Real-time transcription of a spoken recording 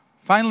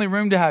Finally,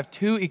 room to have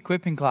 2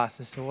 equipping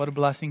classes, so what a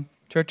blessing.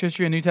 Church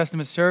History and New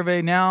Testament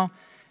Survey now.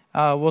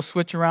 We'll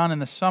switch around in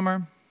the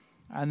summer.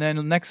 And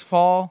then next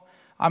fall,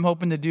 I'm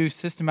hoping to do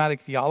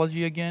Systematic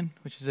Theology again,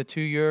 which is a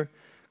 2-year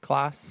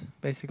class,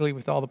 basically,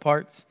 with all the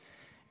parts.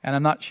 And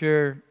I'm not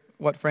sure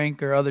what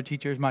Frank or other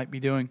teachers might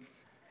be doing.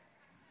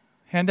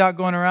 Handout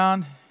going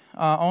around.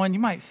 Owen, you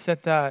might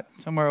set that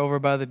somewhere over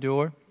by the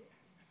door.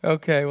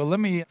 Okay, well, let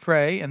me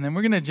pray, and then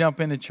we're going to jump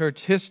into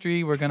church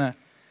history. We're going to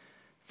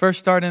first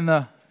start in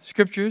the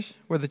Scriptures,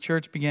 where the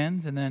church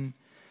begins, and then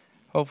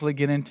hopefully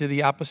get into the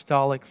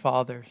Apostolic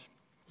Fathers.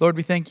 Lord,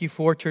 we thank you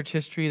for church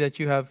history, that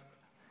you have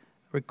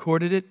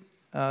recorded it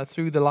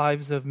through the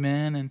lives of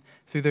men and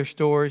through their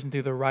stories and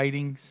through their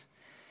writings.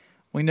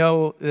 We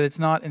know that it's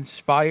not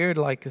inspired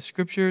like the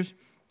Scriptures,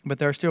 but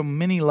there are still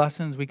many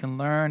lessons we can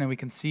learn, and we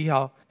can see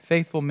how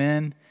faithful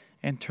men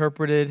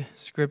interpreted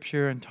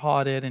Scripture and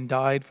taught it and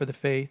died for the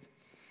faith.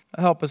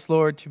 Help us,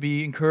 Lord, to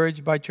be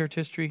encouraged by church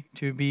history,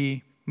 to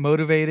be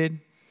motivated,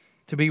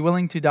 to be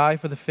willing to die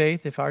for the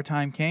faith if our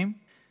time came,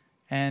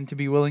 and to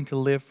be willing to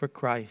live for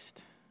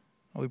Christ.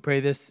 We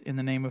pray this in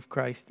the name of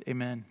Christ.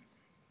 Amen.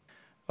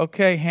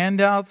 Okay,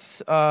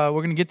 handouts. We're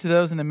going to get to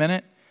those in a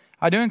minute.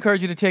 I do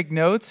encourage you to take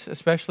notes,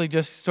 especially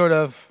just sort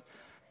of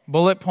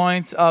bullet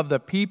points of the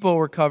people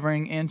we're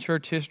covering in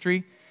church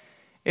history.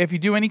 If you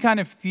do any kind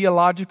of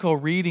theological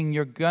reading,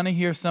 you're going to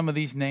hear some of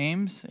these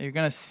names. You're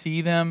going to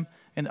see them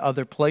in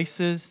other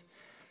places.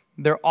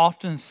 They're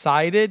often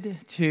cited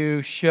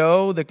to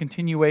show the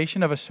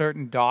continuation of a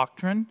certain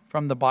doctrine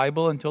from the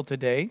Bible until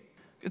today.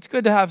 It's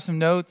good to have some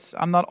notes.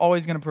 I'm not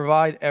always going to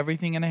provide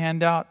everything in a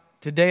handout.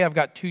 Today I've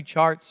got 2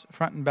 charts,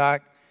 front and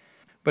back.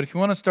 But if you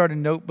want to start a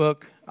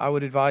notebook, I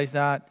would advise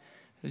that.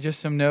 Just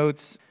some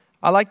notes.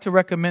 I like to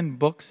recommend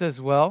books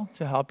as well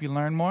to help you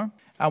learn more.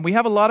 We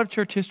have a lot of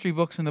church history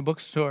books in the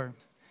bookstore.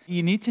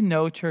 You need to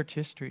know church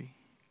history.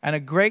 And a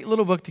great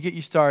little book to get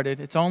you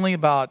started, it's only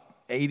about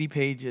 80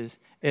 pages,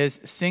 is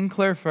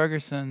Sinclair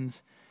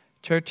Ferguson's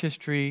Church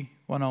History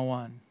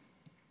 101.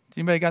 Has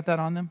anybody got that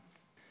on them?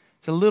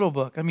 It's a little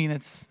book. I mean,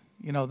 it's,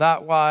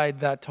 that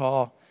wide, that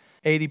tall,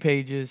 80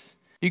 pages.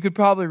 You could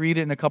probably read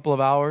it in a couple of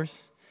hours.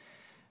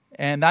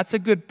 And that's a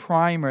good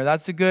primer.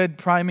 That's a good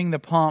priming the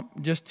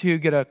pump just to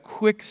get a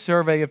quick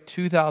survey of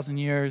 2,000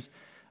 years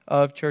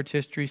of church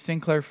history.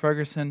 Sinclair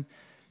Ferguson,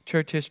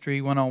 Church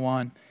History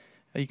 101.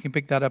 You can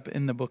pick that up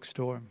in the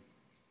bookstore.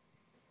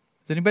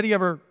 Has anybody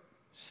ever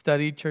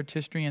studied church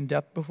history in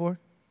depth before?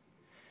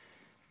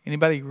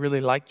 Anybody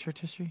really like church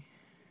history?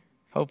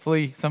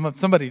 Hopefully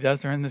somebody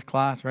does. They're in this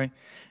class, right?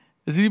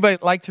 Does anybody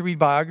like to read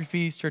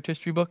biographies, church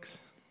history books?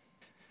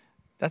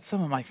 That's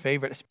some of my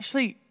favorite.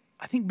 Especially,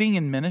 I think being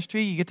in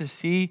ministry, you get to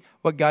see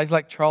what guys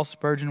like Charles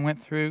Spurgeon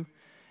went through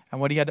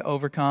and what he had to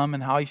overcome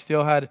and how he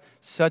still had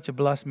such a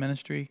blessed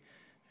ministry.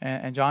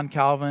 And John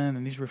Calvin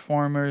and these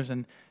reformers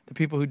and the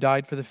people who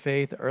died for the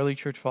faith, the early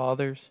church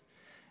fathers.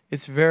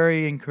 It's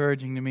very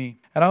encouraging to me.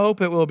 And I hope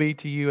it will be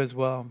to you as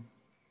well.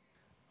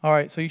 All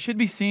right, so you should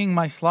be seeing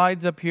my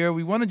slides up here.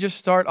 We want to just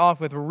start off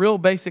with a real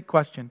basic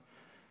question.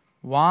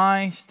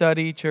 Why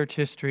study church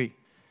history?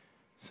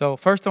 So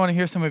first I want to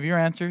hear some of your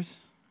answers.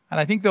 And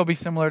I think they'll be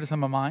similar to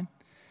some of mine.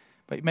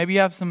 But maybe you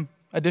have some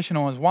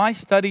additional ones. Why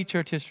study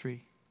church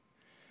history?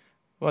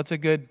 Well, it's a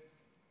good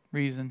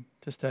reason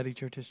to study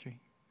church history.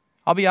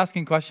 I'll be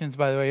asking questions,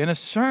 by the way. In a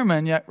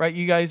sermon, right,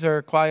 you guys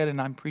are quiet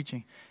and I'm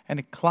preaching. In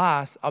a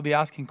class, I'll be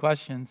asking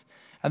questions.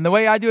 And the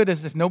way I do it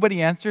is if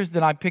nobody answers,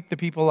 then I pick the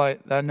people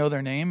that I know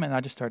their name and I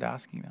just start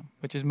asking them,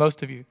 which is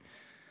most of you.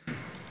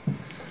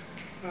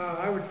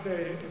 I would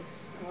say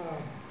it's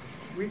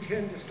we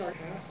tend to start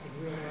past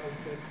and realize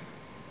that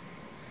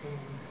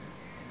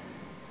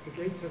the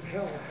gates of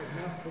hell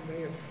have not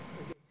prevailed.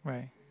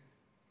 Right.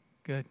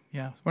 Good.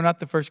 Yeah. We're not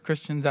the first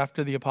Christians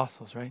after the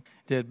apostles, right?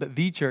 But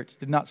the church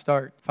did not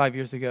start 5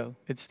 years ago.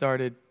 It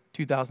started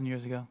 2,000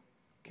 years ago.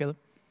 Caleb?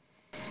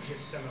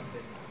 Just some of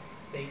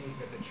the things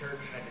that the church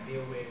had to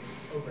deal with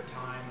over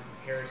time,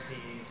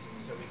 heresies,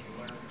 and so we can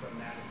learn from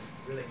that. It's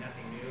really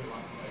nothing new, a lot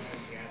of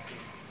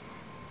Ecclesiastes.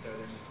 So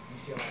you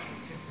see a lot of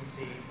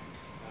consistency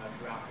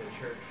throughout the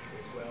church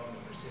as well, and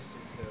the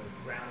persistence of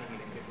grounding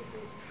it in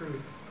biblical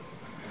truth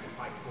and the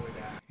fight for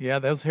that. Yeah,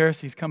 those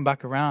heresies come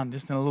back around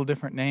just in a little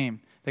different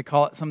name. They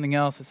call it something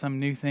else, it's some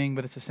new thing,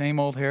 but it's the same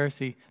old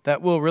heresy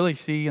that we'll really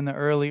see in the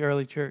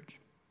early church.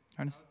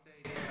 Ernest?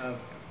 I would say it's of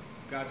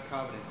God's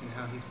providence and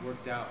how He's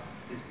worked out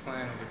His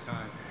plan over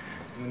time.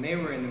 When they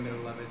were in the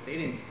middle of it, they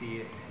didn't see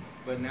it,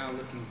 but now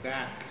looking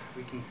back,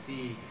 we can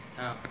see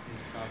how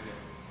His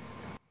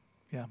providence.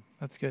 Yeah,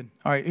 that's good.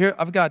 All right, here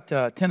I've got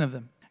 10 of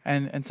them,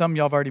 and some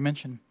y'all have already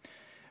mentioned.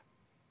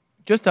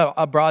 Just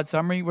a broad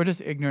summary, we're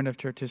just ignorant of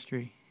church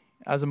history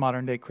as a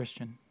modern day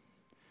Christian.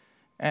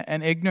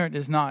 And ignorant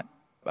is not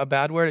a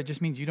bad word, it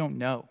just means you don't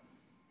know.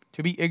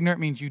 To be ignorant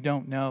means you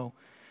don't know.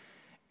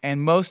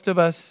 And most of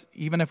us,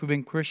 even if we've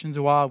been Christians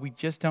a while, we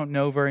just don't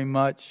know very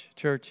much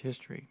church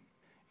history.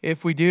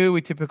 If we do,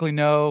 we typically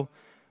know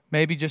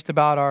maybe just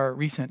about our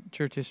recent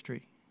church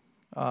history.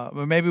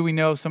 Or maybe we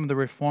know some of the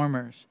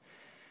reformers.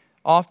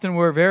 Often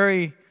we're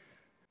very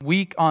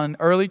weak on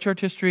early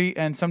church history,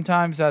 and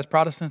sometimes as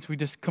Protestants, we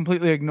just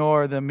completely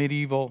ignore the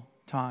medieval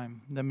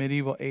time, the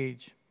medieval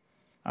age.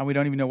 And we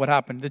don't even know what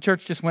happened. The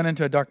church just went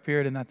into a dark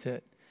period and that's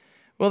it.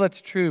 Well,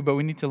 that's true, but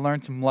we need to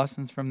learn some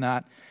lessons from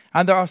that.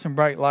 And there are some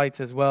bright lights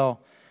as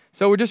well.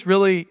 So we're just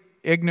really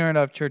ignorant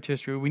of church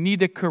history. We need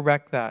to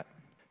correct that.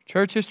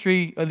 Church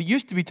history, it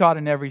used to be taught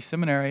in every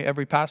seminary.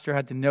 Every pastor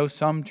had to know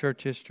some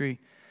church history.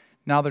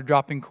 Now they're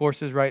dropping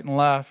courses right and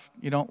left.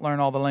 You don't learn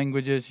all the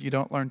languages. You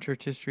don't learn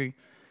church history.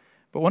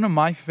 But one of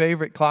my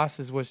favorite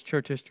classes was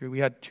church history. We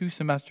had 2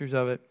 semesters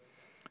of it.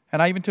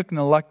 And I even took an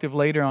elective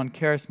later on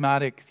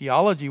charismatic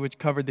theology, which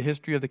covered the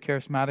history of the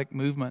charismatic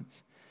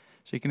movements.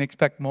 So you can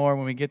expect more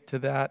when we get to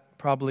that,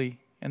 probably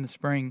in the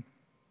spring.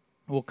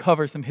 We'll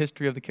cover some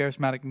history of the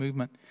charismatic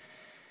movement.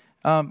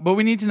 But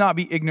we need to not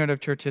be ignorant of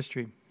church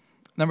history.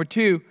 Number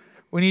 2,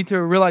 we need to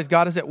realize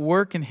God is at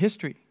work in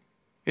history.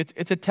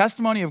 It's a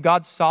testimony of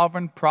God's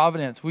sovereign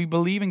providence. We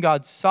believe in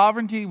God's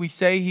sovereignty. We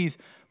say He's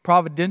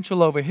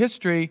providential over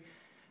history,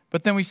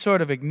 but then we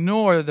sort of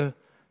ignore the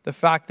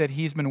fact that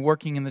He's been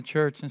working in the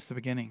church since the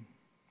beginning.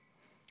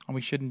 And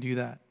we shouldn't do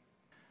that.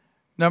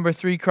 Number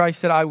 3, Christ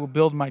said, I will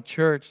build my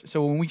church.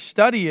 So when we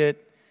study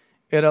it,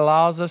 it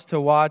allows us to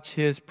watch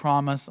His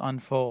promise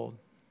unfold.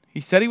 He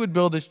said He would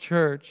build His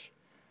church.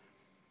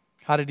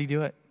 How did He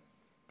do it?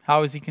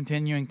 How is He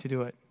continuing to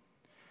do it?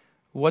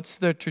 What's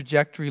the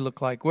trajectory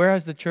look like? Where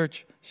has the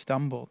church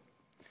stumbled?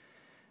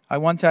 I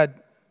once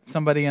had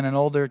somebody in an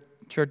older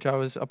church I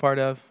was a part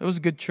of. It was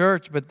a good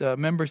church, but the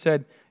member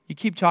said, you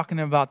keep talking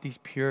about these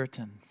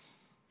Puritans.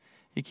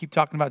 You keep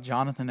talking about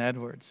Jonathan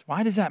Edwards.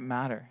 Why does that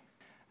matter?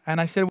 And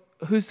I said,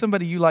 who's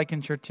somebody you like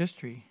in church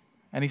history?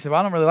 And he said, well,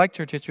 I don't really like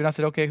church history. And I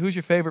said, okay, who's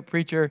your favorite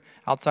preacher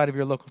outside of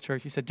your local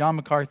church? He said, John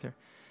MacArthur.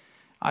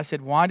 I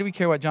said, why do we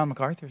care what John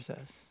MacArthur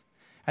says?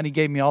 And he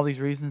gave me all these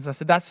reasons. I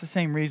said, that's the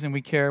same reason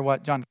we care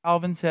what John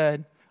Calvin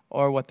said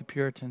or what the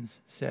Puritans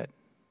said.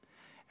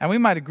 And we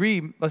might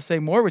agree, let's say,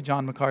 more with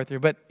John MacArthur,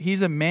 but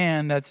he's a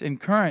man that's in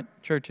current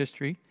church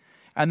history.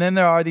 And then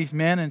there are these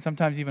men and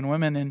sometimes even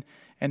women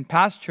in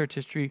past church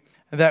history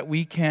that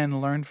we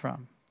can learn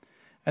from.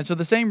 And so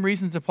the same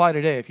reasons apply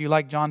today. If you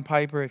like John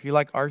Piper, if you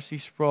like R.C.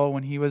 Sproul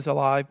when he was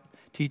alive,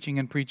 teaching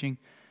and preaching,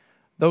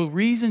 the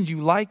reasons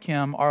you like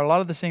him are a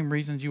lot of the same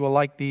reasons you will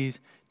like these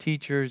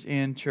teachers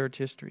in church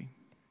history.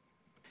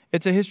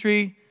 It's a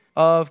history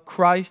of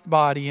Christ's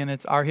body, and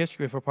it's our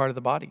history if we're part of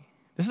the body.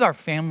 This is our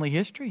family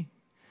history.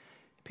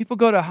 People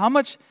go to, how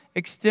much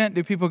extent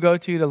do people go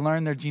to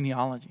learn their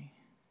genealogy?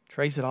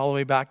 Trace it all the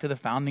way back to the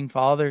founding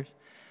fathers,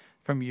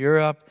 from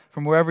Europe,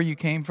 from wherever you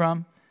came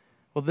from.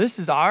 Well, this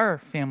is our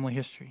family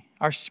history,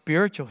 our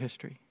spiritual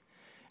history.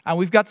 And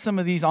we've got some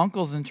of these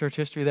uncles in church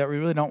history that we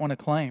really don't want to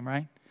claim,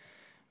 right?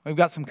 We've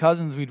got some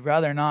cousins we'd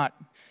rather not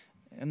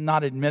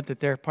admit that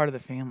they're part of the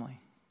family.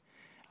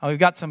 We've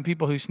got some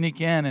people who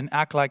sneak in and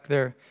act like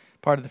they're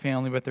part of the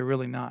family, but they're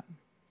really not.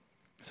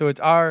 So it's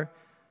our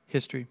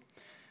history.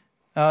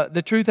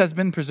 The truth has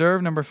been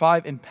preserved, number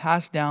 5, and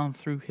passed down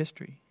through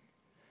history.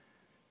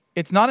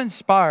 It's not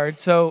inspired,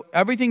 so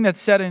everything that's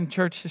said in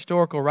church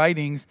historical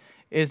writings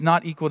is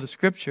not equal to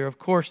Scripture, of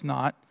course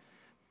not.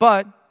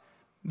 But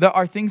there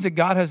are things that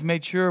God has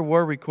made sure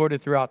were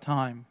recorded throughout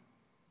time.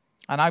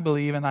 And I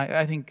believe, and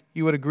I think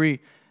you would agree,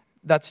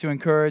 that's to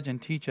encourage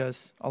and teach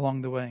us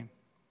along the way.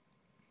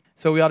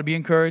 So we ought to be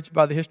encouraged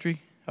by the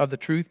history of the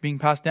truth being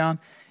passed down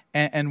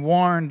and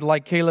warned,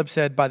 like Caleb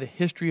said, by the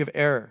history of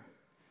error.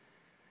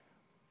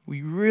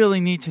 We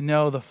really need to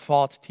know the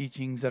false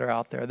teachings that are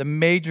out there, the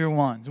major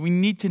ones. We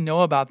need to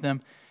know about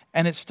them,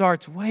 and it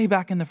starts way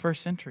back in the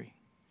first century.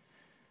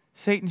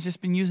 Satan's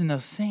just been using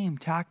those same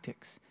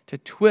tactics to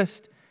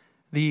twist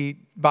the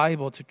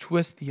Bible, to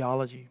twist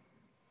theology.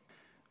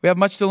 We have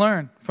much to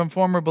learn from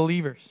former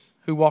believers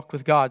who walked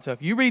with God. So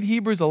if you read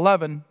Hebrews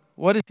 11,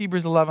 what is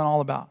Hebrews 11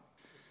 all about?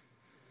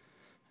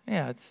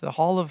 Yeah, it's the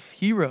hall of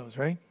heroes,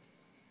 right?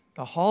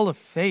 The hall of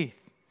faith.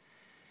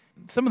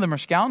 Some of them are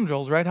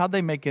scoundrels, right? How'd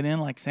they make it in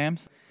like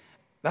Samson?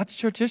 That's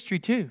church history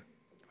too.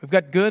 We've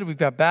got good, we've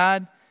got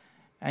bad,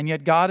 and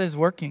yet God is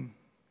working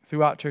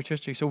throughout church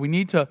history. So we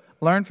need to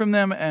learn from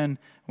them, and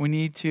we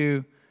need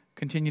to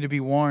continue to be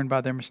warned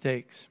by their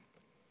mistakes.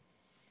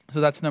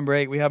 So that's number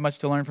 8. We have much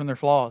to learn from their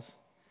flaws.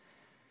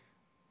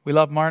 We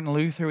love Martin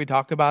Luther. We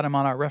talk about him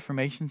on our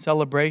Reformation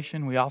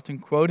celebration. We often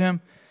quote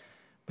him,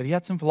 but he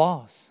had some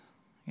flaws.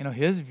 You know,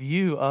 his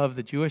view of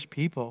the Jewish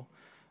people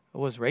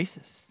was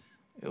racist.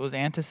 It was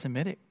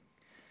anti-Semitic.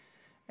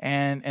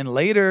 And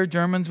later,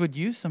 Germans would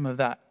use some of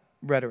that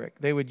rhetoric.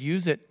 They would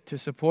use it to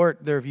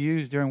support their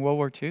views during World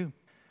War II.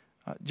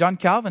 John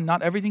Calvin,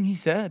 not everything he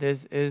said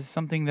is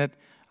something that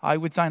I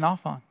would sign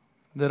off on,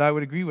 that I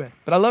would agree with.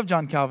 But I love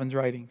John Calvin's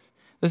writings.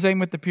 The same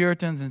with the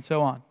Puritans and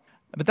so on.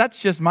 But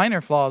that's just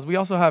minor flaws. We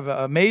also have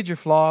a major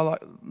flaw.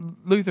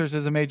 Luther's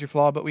is a major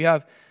flaw, but we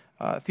have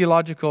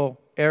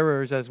theological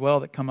errors as well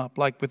that come up,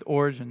 like with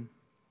Origen.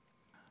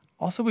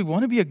 Also, we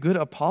want to be a good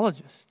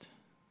apologist.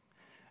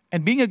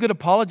 And being a good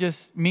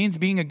apologist means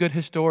being a good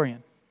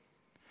historian.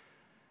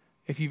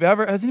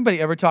 Has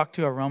anybody ever talked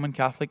to a Roman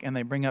Catholic and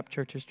they bring up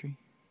church history?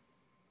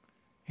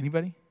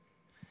 Anybody?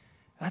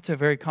 That's a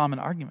very common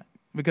argument,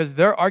 because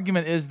their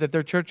argument is that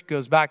their church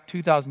goes back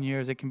 2,000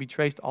 years. It can be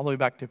traced all the way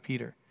back to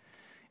Peter.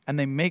 And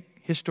they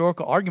make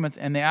historical arguments,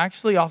 and they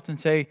actually often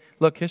say,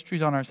 look,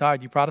 history's on our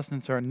side. You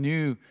Protestants are a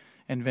new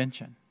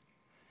invention.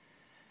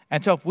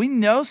 And so if we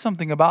know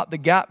something about the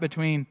gap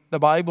between the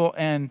Bible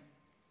and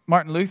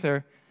Martin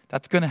Luther,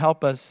 that's going to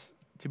help us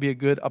to be a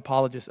good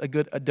apologist,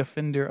 a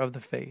defender of the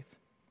faith.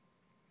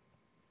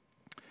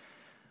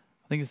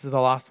 I think this is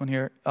the last one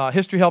here.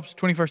 History helps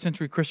 21st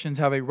century Christians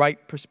have a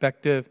right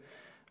perspective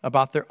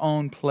about their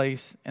own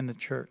place in the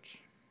church.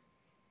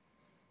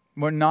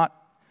 We're not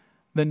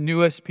the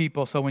newest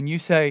people. So when you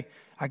say,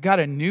 I got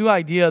a new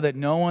idea that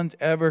no one's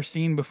ever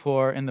seen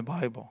before in the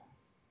Bible,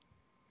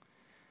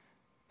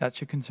 that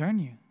should concern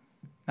you.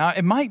 Now,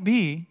 it might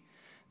be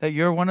that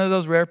you're one of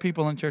those rare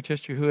people in church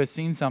history who has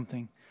seen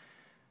something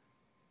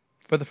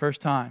for the first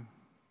time,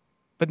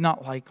 but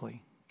not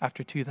likely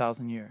after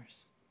 2,000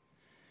 years.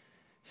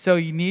 So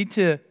you need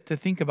to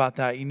think about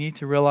that. You need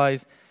to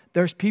realize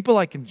there's people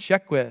I can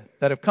check with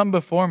that have come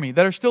before me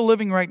that are still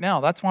living right now.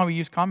 That's why we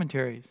use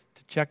commentaries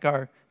to check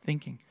our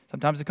thinking.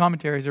 Sometimes the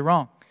commentaries are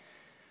wrong,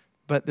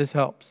 but this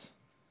helps.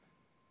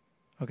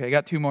 Okay, I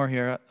got two more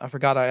here. I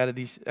forgot I added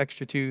these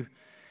extra two.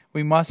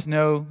 We must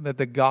know that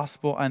the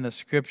gospel and the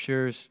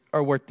scriptures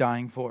are worth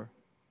dying for.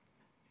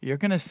 You're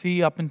going to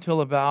see up until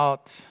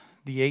about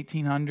the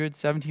 1800s,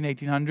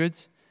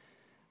 1800s,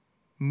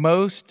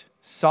 most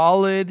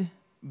solid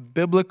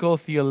biblical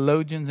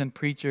theologians and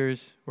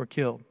preachers were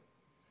killed.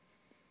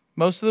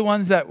 Most of the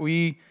ones that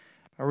we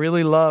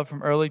really love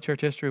from early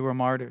church history were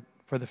martyred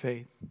for the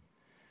faith.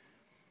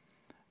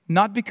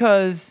 Not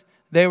because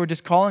they were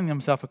just calling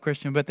themselves a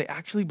Christian, but they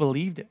actually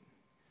believed it.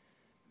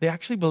 They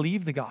actually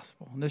believed the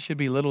gospel. And this should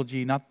be little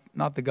g,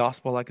 not the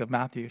gospel like of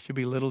Matthew. It should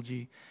be little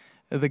g.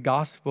 The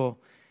gospel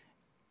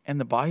and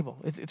the Bible.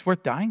 It's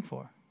worth dying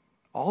for.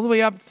 All the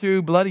way up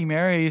through Bloody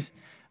Mary's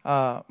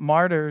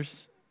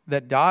martyrs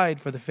that died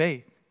for the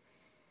faith.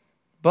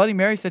 Bloody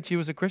Mary said she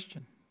was a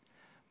Christian,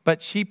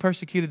 but she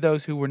persecuted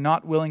those who were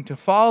not willing to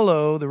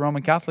follow the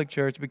Roman Catholic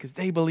Church because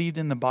they believed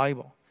in the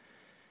Bible.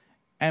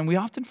 And we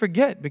often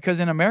forget, because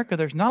in America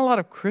there's not a lot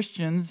of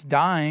Christians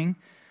dying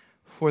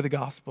for the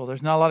gospel.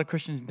 There's not a lot of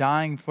Christians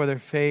dying for their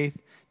faith,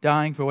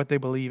 dying for what they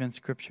believe in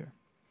Scripture.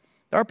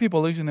 There are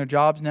people losing their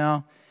jobs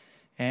now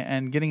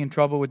and getting in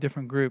trouble with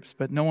different groups,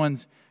 but no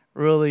one's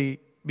really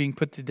being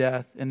put to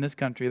death in this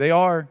country. They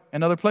are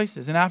in other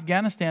places. In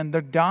Afghanistan,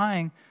 they're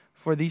dying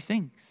for these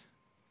things.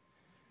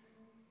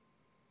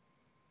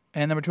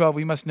 And number 12,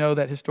 we must know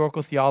that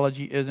historical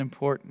theology is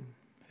important.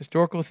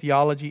 Historical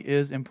theology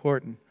is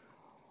important.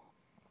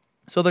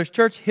 So there's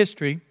church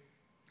history.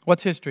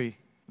 What's history?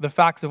 The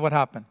facts of what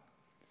happened.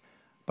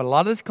 But a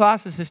lot of this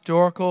class is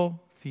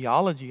historical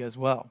theology as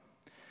well.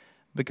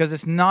 Because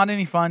it's not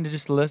any fun to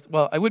just list.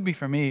 Well, it would be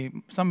for me.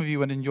 Some of you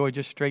would enjoy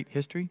just straight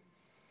history.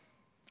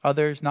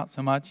 Others, not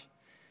so much.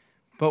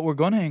 But we're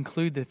going to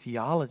include the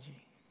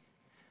theology.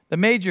 The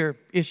major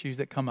issues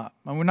that come up.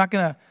 And we're not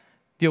going to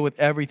deal with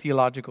every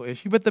theological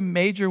issue, but the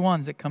major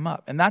ones that come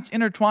up. And that's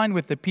intertwined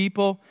with the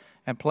people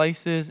and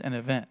places and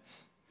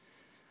events.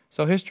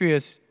 So history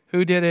is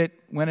who did it,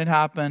 when it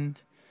happened,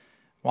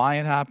 why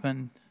it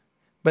happened.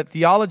 But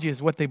theology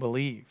is what they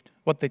believed,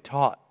 what they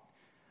taught,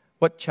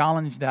 what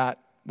challenged that,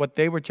 what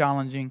they were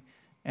challenging,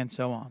 and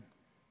so on.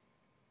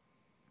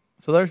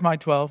 So there's my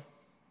 12.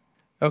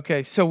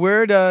 Okay, so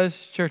where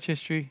does church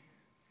history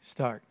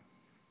start?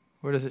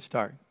 Where does it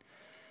start?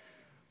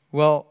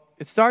 Well,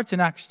 it starts in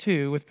Acts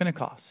 2 with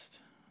Pentecost.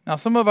 Now,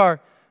 some of our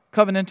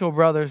covenantal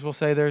brothers will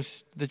say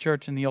there's the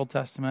church in the Old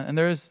Testament, and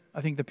there is,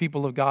 I think, the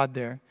people of God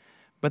there.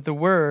 But the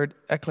word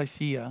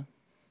ecclesia,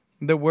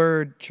 the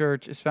word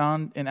church, is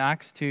found in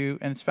Acts 2,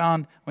 and it's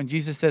found when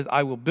Jesus says,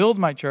 I will build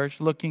my church,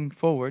 looking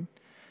forward.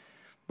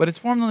 But it's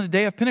formed on the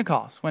day of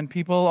Pentecost, when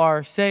people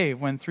are saved,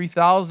 when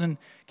 3,000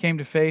 came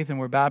to faith and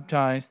were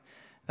baptized.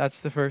 That's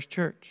the first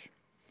church.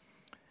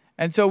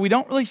 And so we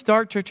don't really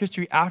start church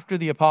history after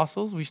the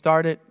apostles. We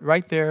start it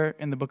right there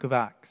in the book of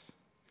Acts.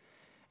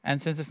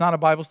 And since it's not a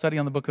Bible study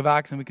on the book of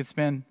Acts, and we could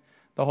spend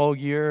the whole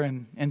year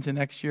and into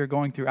next year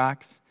going through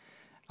Acts,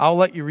 I'll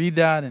let you read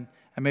that, and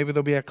maybe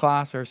there'll be a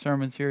class or a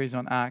sermon series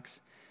on Acts.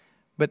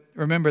 But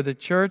remember, the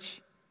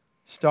church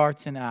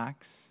starts in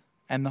Acts,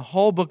 and the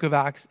whole book of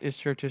Acts is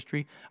church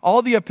history.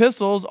 All the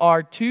epistles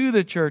are to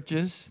the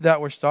churches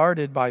that were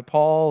started by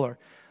Paul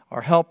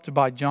or helped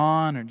by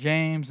John or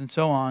James and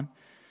so on.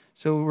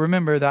 So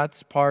remember,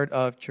 that's part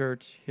of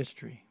church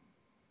history.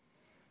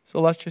 So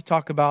let's just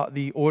talk about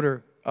the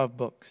order of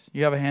books.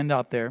 You have a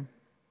handout there.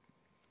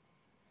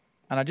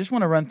 And I just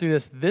want to run through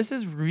this. This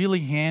is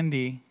really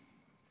handy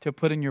to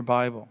put in your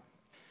Bible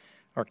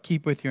or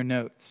keep with your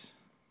notes.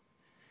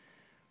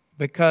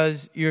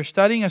 Because you're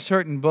studying a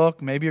certain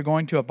book, maybe you're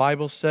going to a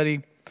Bible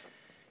study,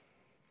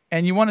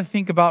 and you want to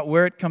think about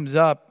where it comes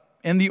up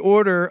in the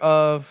order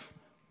of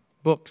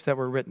books that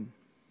were written.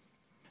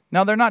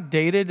 Now, they're not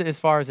dated as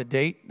far as a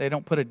date. They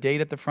don't put a date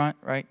at the front,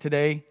 right?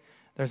 Today,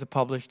 there's a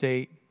published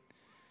date.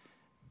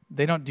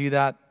 They don't do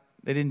that.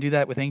 They didn't do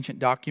that with ancient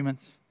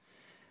documents.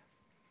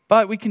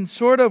 But we can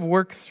sort of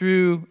work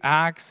through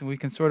Acts, and we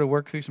can sort of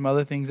work through some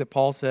other things that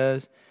Paul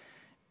says,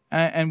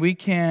 and we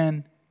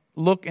can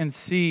look and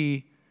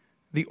see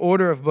the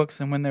order of books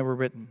and when they were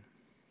written.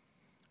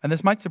 And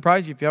this might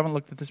surprise you if you haven't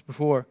looked at this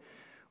before.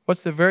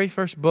 What's the very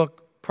first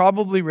book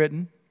probably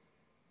written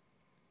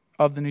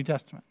of the New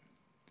Testament?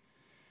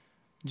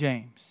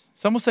 James.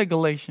 Some will say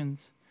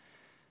Galatians,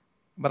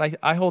 but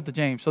I hold to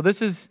James. So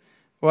this is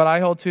what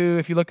I hold to.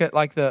 If you look at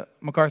like the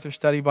MacArthur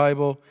Study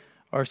Bible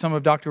or some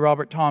of Dr.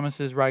 Robert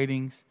Thomas's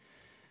writings,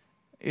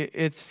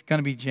 it's going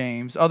to be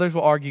James. Others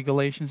will argue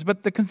Galatians,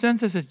 but the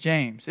consensus is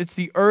James. It's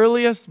the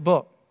earliest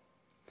book.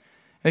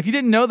 And if you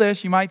didn't know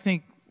this, you might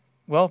think,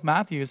 well,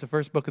 Matthew is the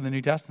first book of the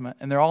New Testament,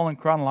 and they're all in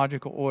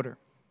chronological order.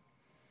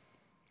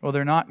 Well,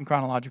 they're not in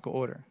chronological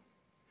order.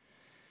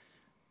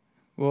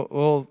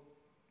 We'll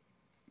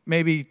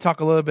maybe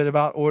talk a little bit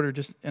about order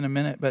just in a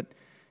minute, but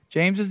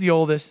James is the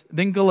oldest,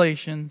 then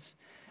Galatians.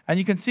 And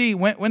you can see,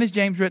 when is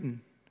James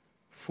written?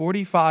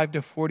 45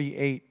 to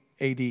 48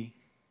 AD.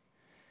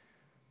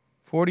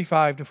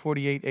 45 to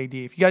 48 AD.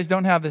 If you guys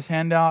don't have this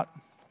handout,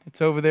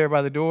 it's over there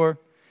by the door.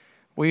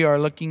 We are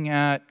looking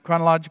at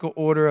chronological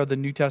order of the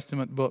New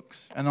Testament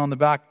books. And on the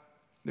back,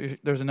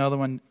 there's another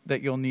one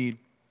that you'll need.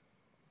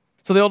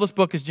 So the oldest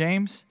book is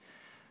James.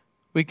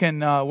 We can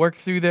work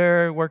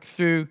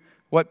through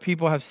what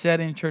people have said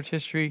in church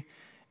history.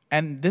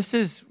 And this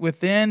is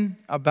within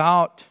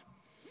about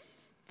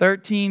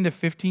 13 to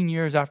 15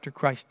 years after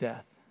Christ's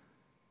death.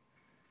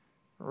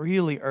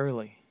 Really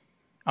early.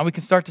 And we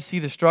can start to see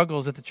the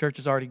struggles that the church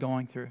is already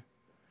going through.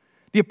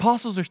 The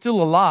apostles are still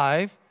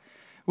alive.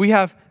 We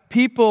have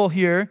people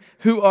here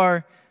who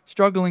are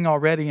struggling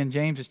already, and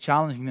James is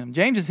challenging them.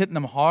 James is hitting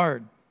them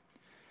hard,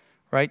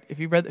 right?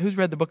 Who's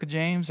read the book of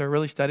James or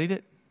really studied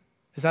it?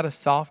 Is that a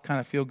soft kind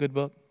of feel-good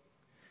book?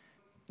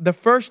 The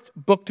first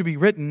book to be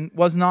written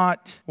was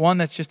not one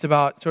that's just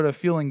about sort of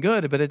feeling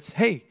good, but it's,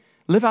 hey,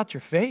 live out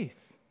your faith.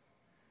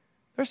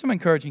 There's some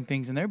encouraging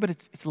things in there, but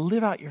it's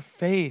live out your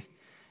faith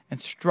and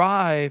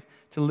strive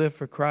to live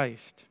for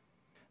Christ.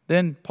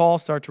 Then Paul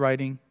starts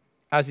writing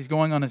as he's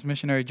going on his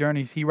missionary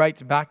journeys. He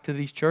writes back to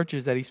these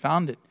churches that he's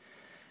founded,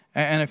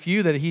 and a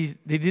few that he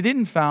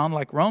didn't found,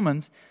 like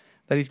Romans,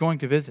 that he's going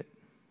to visit.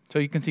 So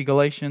you can see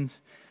Galatians,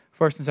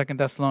 1st and 2nd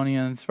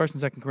Thessalonians, 1st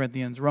and 2nd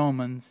Corinthians,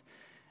 Romans.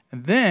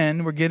 And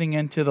then we're getting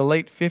into the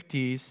late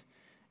 50s,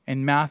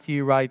 and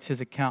Matthew writes his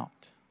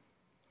account.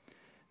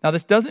 Now,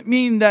 this doesn't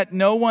mean that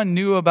no one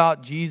knew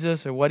about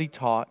Jesus or what he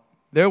taught.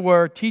 There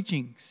were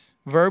teachings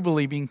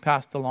verbally being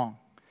passed along.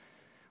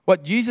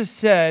 What Jesus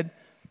said,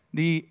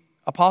 the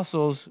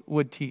apostles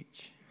would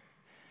teach.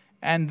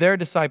 And their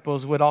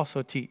disciples would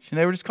also teach. And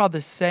they were just called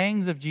the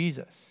sayings of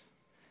Jesus.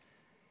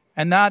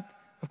 And that,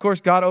 of course,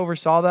 God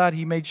oversaw that.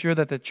 He made sure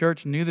that the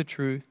church knew the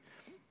truth.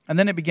 And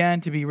then it began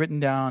to be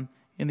written down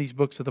in these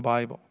books of the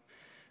Bible.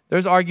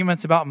 There's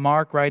arguments about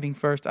Mark writing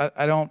first.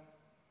 I don't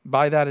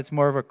buy that. It's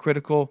more of a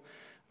critical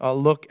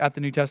look at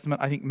the New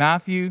Testament. I think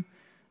Matthew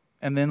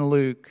and then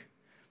Luke.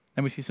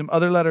 And we see some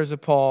other letters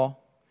of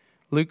Paul.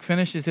 Luke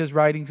finishes his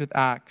writings with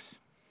Acts.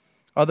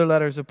 Other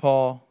letters of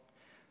Paul.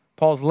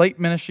 Paul's late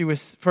ministry with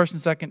 1st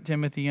and 2nd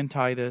Timothy and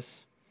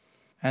Titus.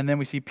 And then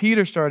we see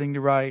Peter starting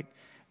to write.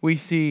 We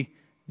see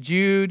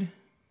Jude,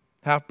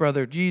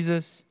 half-brother of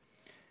Jesus,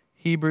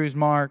 Hebrews,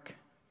 Mark,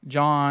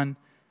 John,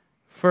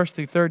 1st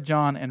through 3rd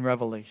John, and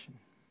Revelation.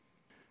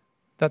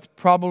 That's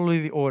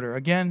probably the order.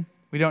 Again,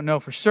 we don't know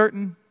for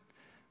certain,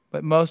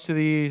 but most of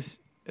these,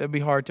 it would be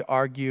hard to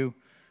argue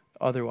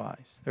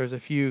otherwise. There's a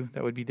few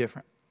that would be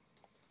different.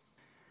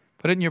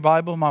 Put it in your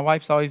Bible. My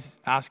wife's always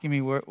asking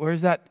me,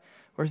 where's that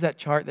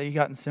chart that you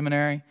got in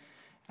seminary?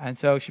 And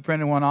so she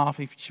printed one off.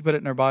 She put it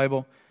in her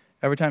Bible.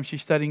 Every time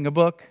she's studying a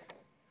book,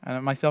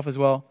 and myself as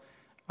well,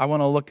 I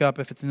want to look up,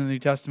 if it's in the New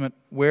Testament,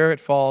 where it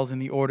falls in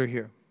the order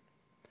here.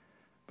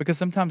 Because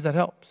sometimes that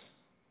helps.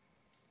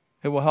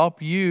 It will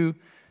help you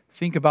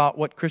think about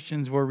what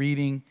Christians were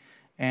reading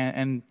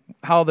and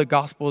how the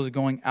gospel is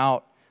going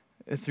out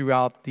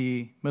throughout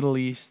the Middle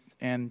East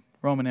and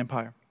Roman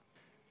Empire.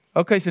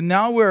 Okay, so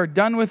now we're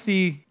done with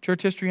the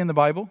church history in the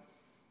Bible.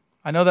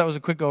 I know that was a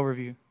quick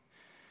overview,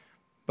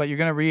 but you're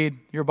going to read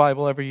your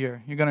Bible every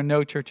year. You're going to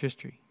know church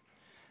history.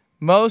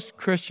 Most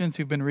Christians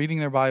who've been reading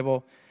their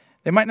Bible,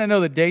 they might not know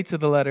the dates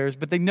of the letters,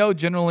 but they know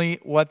generally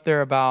what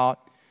they're about,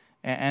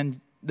 and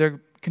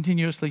they're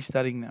continuously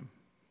studying them.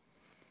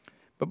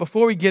 But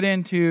before we get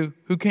into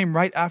who came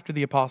right after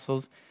the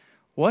apostles,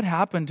 what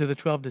happened to the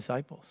 12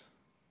 disciples?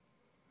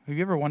 Have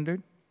you ever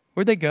wondered?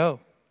 Where'd they go?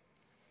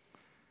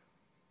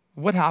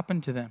 What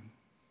happened to them?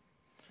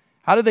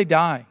 How did they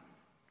die?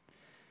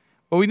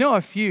 Well, we know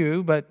a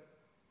few, but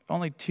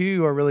only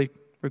 2 are really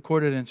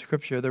recorded in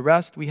Scripture. The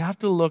rest, we have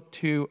to look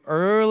to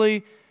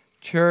early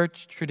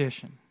church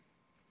tradition.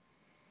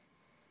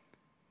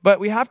 But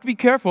we have to be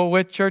careful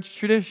with church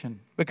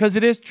tradition, because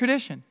it is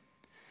tradition.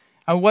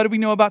 And what do we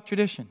know about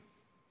tradition?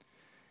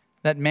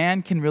 That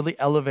man can really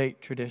elevate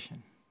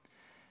tradition.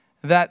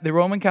 That the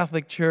Roman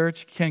Catholic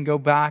Church can go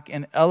back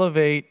and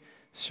elevate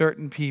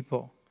certain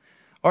people.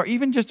 or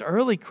even just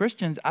early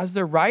Christians, as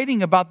they're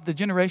writing about the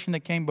generation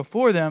that came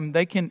before them,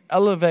 they can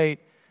elevate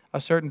a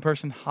certain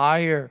person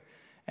higher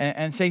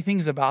and say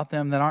things about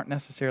them that aren't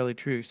necessarily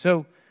true.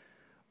 So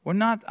I'm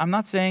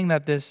not saying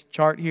that this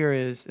chart here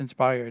is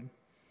inspired,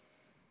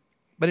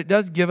 but it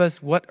does give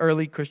us what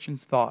early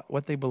Christians thought,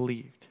 what they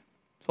believed.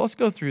 So let's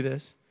go through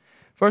this.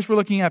 First, we're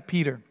looking at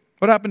Peter.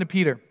 What happened to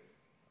Peter?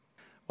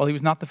 Well, he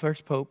was not the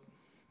first pope.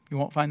 You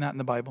won't find that in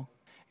the Bible.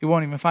 You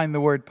won't even find the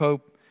word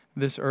pope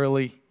this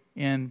early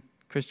in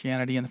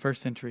Christianity in the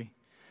first century.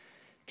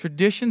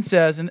 Tradition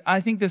says, and I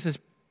think this is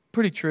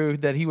pretty true,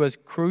 that he was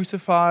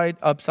crucified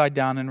upside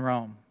down in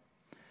Rome.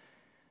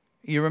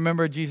 You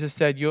remember Jesus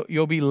said,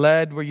 you'll be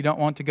led where you don't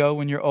want to go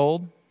when you're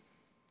old.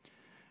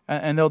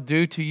 And they'll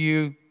do to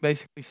you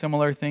basically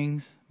similar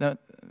things that,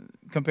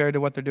 compared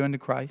to what they're doing to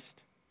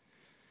Christ.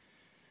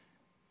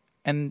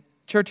 And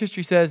church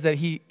history says that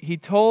he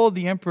told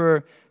the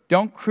emperor,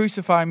 don't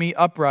crucify me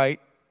upright.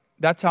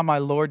 That's how my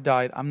Lord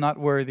died. I'm not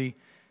worthy.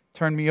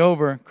 Turn me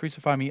over,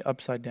 crucify me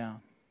upside down.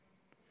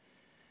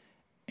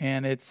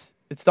 And it's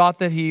thought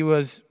that he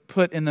was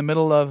put in the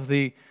middle of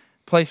the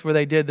place where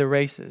they did the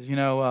races. You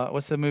know,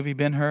 what's the movie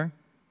Ben-Hur?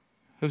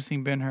 Who's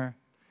seen Ben-Hur?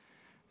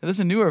 There's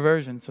a newer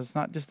version, so it's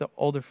not just the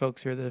older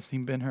folks here that have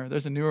seen Ben-Hur.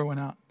 There's a newer one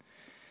out.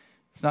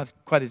 It's not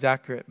quite as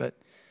accurate, but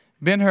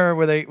Ben-Hur,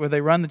 where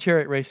they run the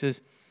chariot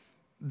races,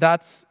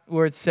 that's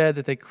where it's said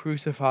that they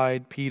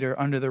crucified Peter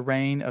under the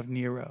reign of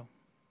Nero,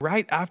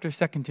 right after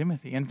 2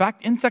 Timothy. In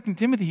fact, in 2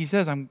 Timothy, he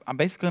says, I'm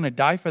basically going to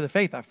die for the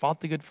faith. I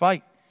fought the good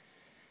fight.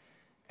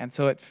 And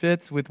so it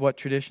fits with what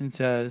tradition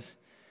says.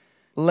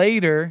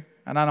 Later,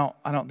 and I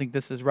don't think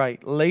this is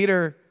right,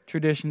 later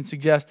tradition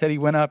suggests that he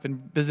went up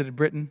and visited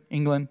Britain,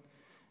 England,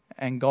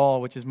 and Gaul,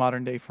 which is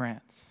modern-day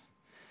France.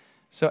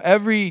 So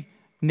every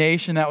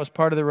nation that was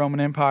part of the Roman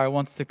Empire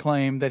wants to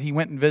claim that he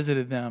went and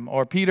visited them,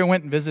 or Peter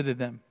went and visited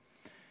them.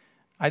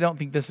 I don't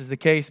think this is the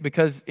case,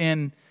 because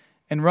in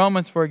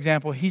Romans, for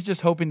example, he's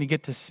just hoping to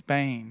get to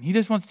Spain. He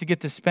just wants to get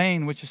to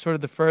Spain, which is sort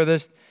of the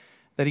furthest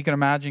that he can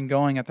imagine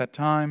going at that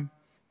time.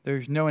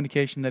 There's no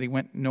indication that he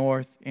went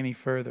north any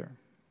further.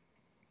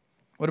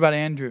 What about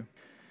Andrew?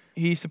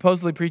 He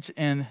supposedly preached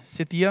in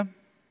Scythia.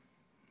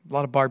 A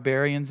lot of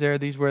barbarians there.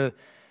 These were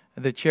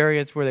the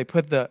chariots where they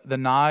put the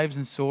knives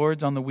and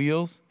swords on the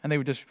wheels, and they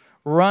would just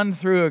run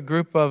through a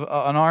group of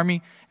an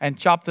army and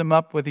chop them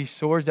up with these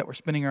swords that were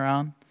spinning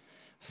around,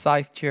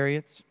 scythe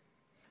chariots.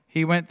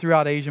 He went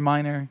throughout Asia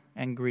Minor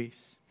and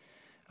Greece.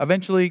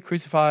 Eventually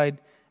crucified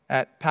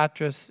at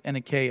Patras in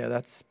Achaia.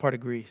 That's part of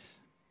Greece.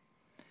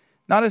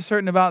 Not as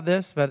certain about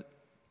this, but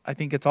I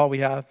think it's all we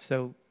have,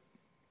 so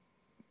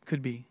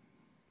could be.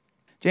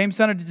 James,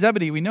 son of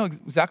Zebedee. We know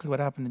exactly what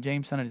happened to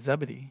James, son of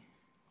Zebedee.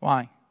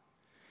 Why?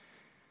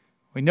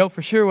 We know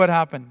for sure what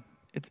happened.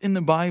 It's in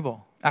the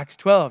Bible. Acts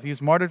 12. He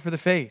was martyred for the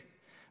faith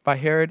by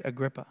Herod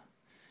Agrippa.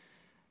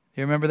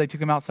 You remember they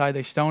took him outside,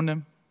 they stoned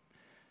him,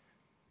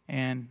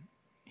 and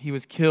he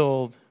was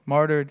killed,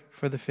 martyred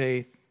for the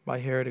faith by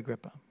Herod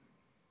Agrippa.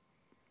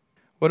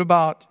 What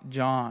about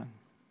John?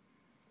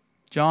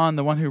 John,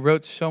 the one who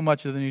wrote so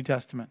much of the New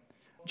Testament.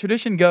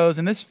 Tradition goes,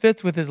 and this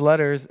fits with his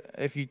letters,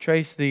 if you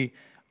trace the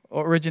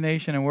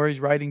origination and where he's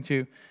writing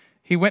to,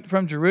 he went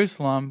from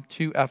Jerusalem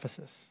to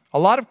Ephesus. A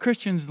lot of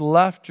Christians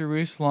left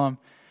Jerusalem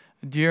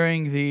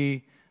during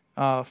the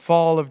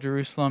fall of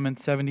Jerusalem in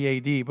 70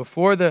 AD.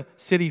 Before the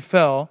city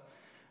fell,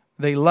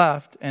 they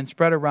left and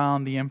spread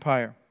around the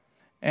empire.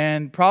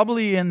 And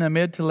probably in the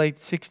mid to late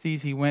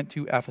 60s, he went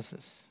to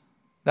Ephesus.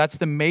 That's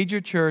the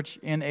major church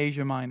in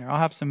Asia Minor. I'll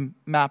have some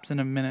maps in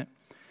a minute.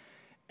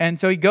 And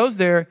so he goes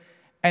there,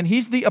 and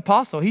he's the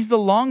apostle. He's the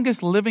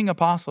longest living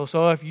apostle.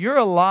 So if you're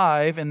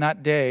alive in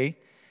that day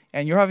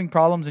and you're having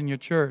problems in your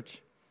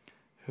church,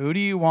 who do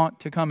you want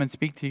to come and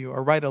speak to you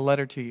or write a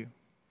letter to you?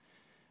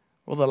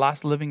 Well, the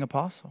last living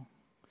apostle.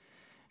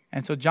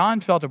 And so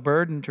John felt a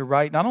burden to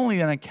write not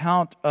only an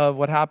account of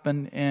what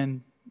happened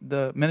in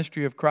the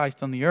ministry of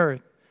Christ on the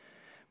earth,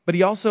 but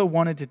he also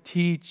wanted to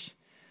teach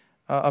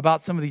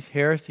about some of these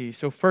heresies.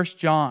 So 1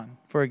 John,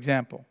 for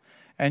example,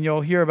 and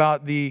you'll hear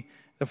about the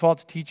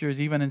false teachers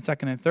even in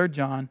 2nd and 3rd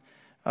John,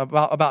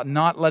 about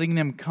not letting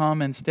them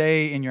come and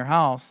stay in your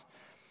house.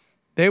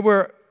 They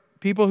were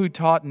people who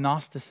taught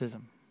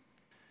Gnosticism.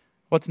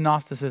 What's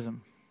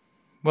Gnosticism?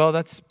 Well,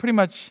 that's pretty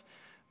much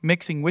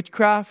mixing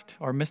witchcraft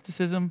or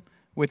mysticism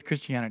with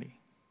Christianity.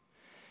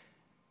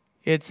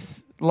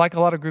 It's like a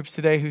lot of groups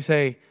today who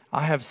say,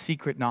 I have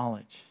secret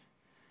knowledge.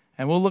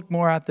 And we'll look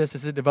more at this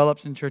as it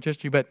develops in church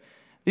history. But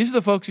these are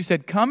the folks who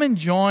said, come and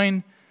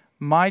join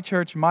my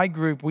church, my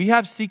group. We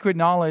have secret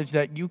knowledge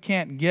that you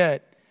can't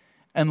get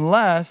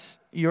unless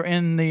you're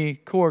in the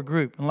core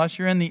group, unless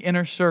you're in the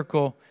inner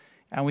circle,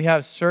 and we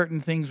have certain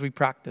things we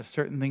practice,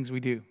 certain things we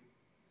do.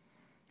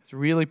 It's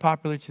really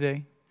popular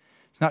today.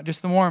 It's not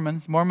just the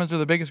Mormons. Mormons are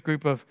the biggest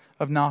group of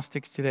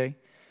Gnostics today.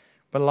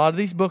 But a lot of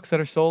these books that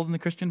are sold in the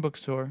Christian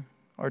bookstore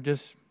are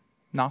just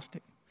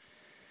Gnostic.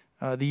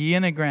 The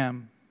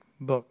Enneagram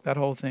book, that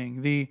whole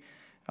thing. The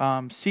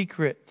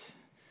Secret.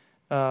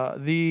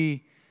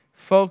 The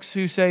folks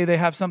who say they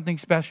have something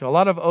special. A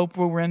lot of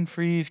Oprah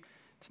Winfrey's,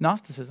 it's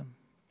Gnosticism.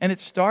 And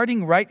it's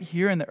starting right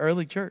here in the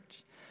early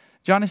church.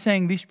 John is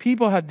saying these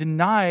people have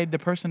denied the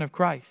person of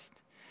Christ.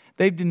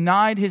 They've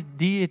denied his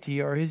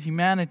deity or his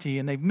humanity,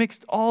 and they've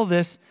mixed all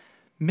this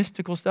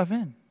mystical stuff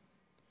in.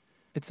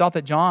 It's thought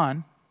that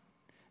John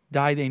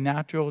died a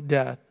natural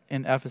death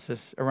in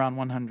Ephesus around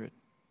 100.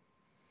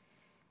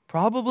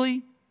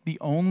 Probably the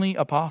only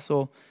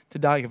apostle to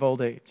die of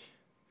old age.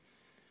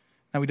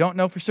 Now, we don't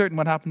know for certain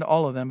what happened to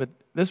all of them, but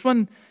this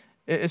one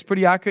is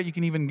pretty accurate. You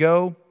can even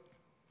go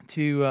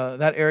to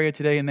that area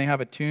today, and they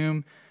have a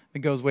tomb that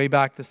goes way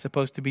back that's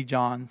supposed to be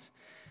John's.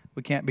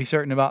 We can't be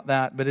certain about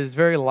that, but it is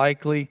very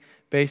likely,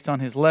 based on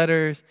his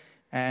letters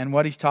and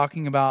what he's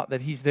talking about,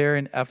 that he's there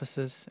in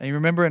Ephesus. And you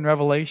remember in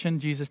Revelation,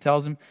 Jesus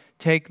tells him,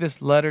 take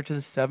this letter to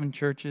the 7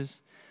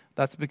 churches.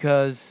 That's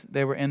because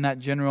they were in that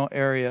general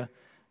area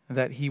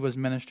that he was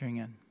ministering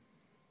in.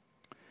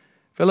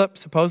 Philip,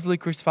 supposedly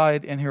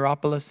crucified in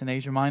Hierapolis in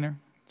Asia Minor.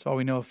 That's all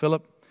we know of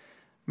Philip.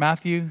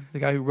 Matthew, the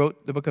guy who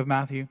wrote the book of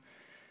Matthew.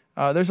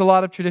 There's a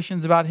lot of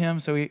traditions about him,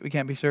 so we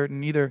can't be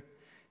certain. Either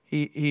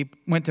he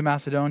went to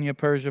Macedonia,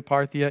 Persia,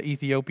 Parthia,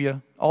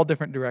 Ethiopia, all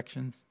different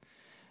directions.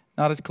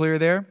 Not as clear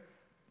there.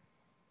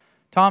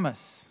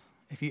 Thomas,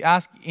 if you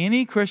ask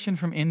any Christian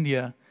from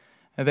India,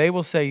 they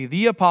will say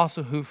the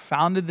apostle who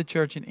founded the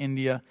church in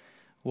India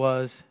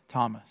was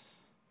Thomas.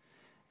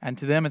 And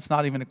to them, it's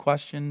not even a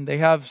question. They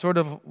have sort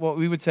of what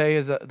we would say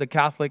is the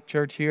Catholic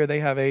Church here.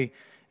 They have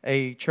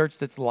a church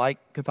that's like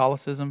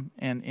Catholicism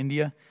in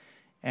India,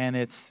 and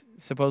it's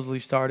supposedly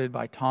started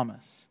by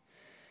Thomas.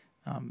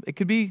 It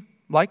could be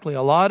likely.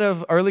 A lot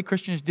of early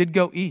Christians did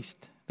go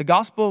east. The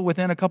gospel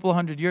within a couple of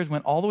hundred years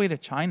went all the way to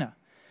China,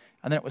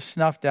 and then it was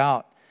snuffed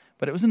out.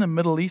 But it was in the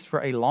Middle East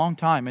for a long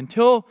time,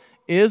 until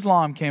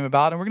Islam came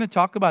about. And we're going to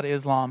talk about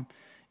Islam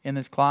in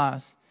this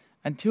class.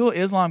 Until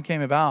Islam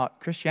came about,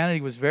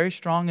 Christianity was very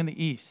strong in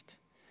the East.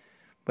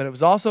 But it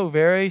was also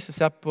very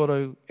susceptible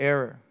to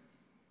error,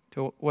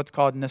 to what's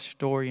called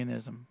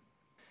Nestorianism.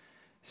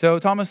 So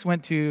Thomas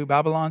went to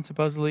Babylon,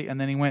 supposedly, and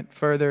then he went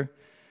further,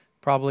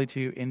 probably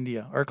to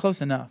India, or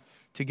close enough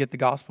to get the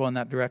gospel in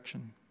that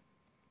direction.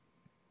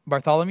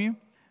 Bartholomew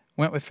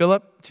went with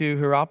Philip to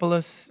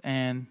Hierapolis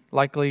and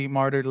likely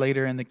martyred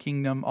later in the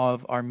kingdom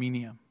of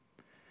Armenia,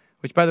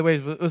 which, by the way,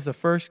 was the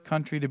first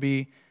country to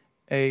be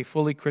a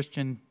fully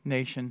Christian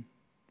nation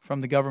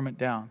from the government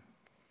down.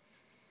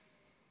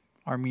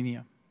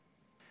 Armenia.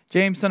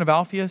 James, son of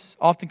Alphaeus,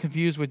 often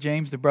confused with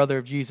James, the brother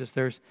of Jesus.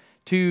 There's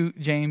 2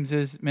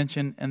 Jameses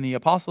mentioned in the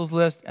apostles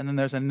list, and then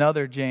there's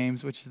another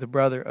James, which is the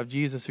brother of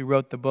Jesus, who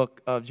wrote the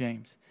book of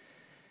James.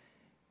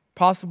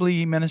 Possibly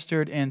he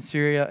ministered in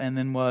Syria and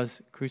then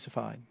was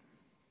crucified.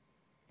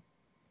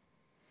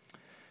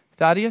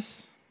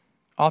 Thaddeus,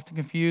 often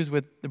confused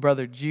with the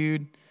brother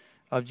Jude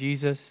of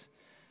Jesus,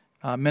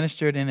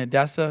 ministered in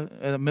Edessa,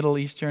 a Middle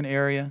Eastern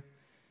area,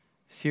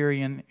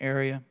 Syrian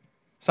area.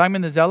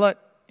 Simon the Zealot,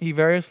 he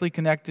variously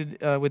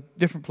connected with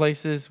different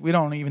places. We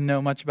don't even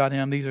know much about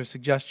him. These are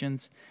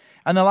suggestions.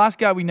 And the last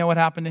guy, we know what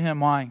happened to him.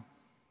 Why?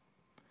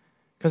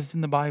 Because it's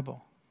in the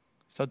Bible.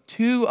 So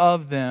 2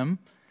 of them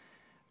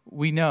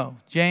we know.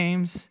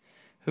 James,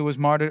 who was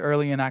martyred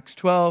early in Acts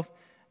 12,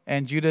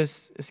 and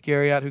Judas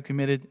Iscariot, who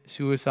committed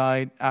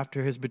suicide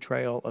after his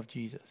betrayal of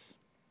Jesus.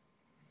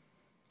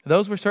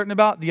 Those we're certain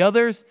about. The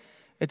others,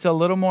 it's a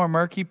little more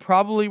murky.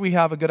 Probably we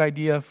have a good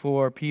idea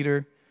for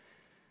Peter,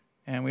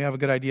 and we have a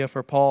good idea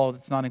for Paul.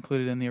 That's not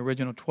included in the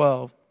original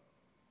 12.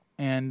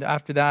 And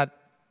after that,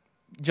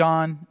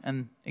 John,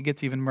 and it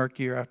gets even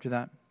murkier after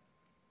that.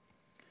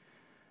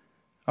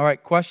 All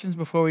right, questions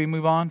before we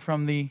move on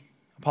from the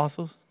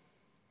apostles?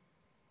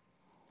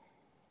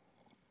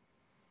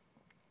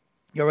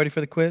 Y'all ready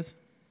for the quiz?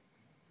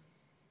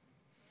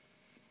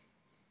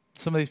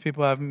 Some of these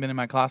people haven't been in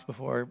my class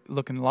before,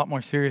 looking a lot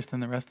more serious than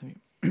the rest of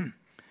you.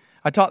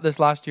 I taught this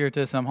last year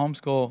to some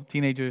homeschool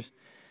teenagers,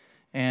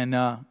 and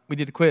we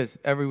did a quiz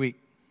every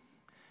week.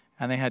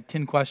 And they had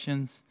 10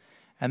 questions,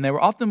 and they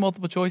were often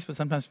multiple choice, but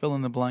sometimes fill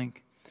in the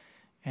blank.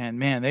 And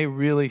man, they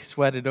really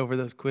sweated over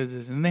those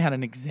quizzes. And then they had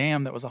an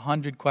exam that was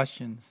 100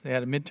 questions. They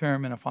had a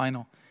midterm and a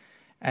final,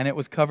 and it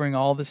was covering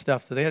all this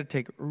stuff, so they had to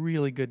take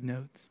really good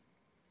notes.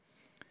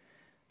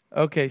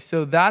 Okay,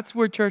 so that's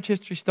where church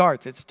history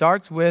starts. It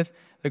starts with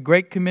the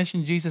Great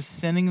Commission, Jesus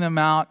sending them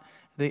out.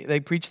 They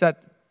preach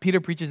that.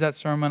 Peter preaches that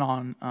sermon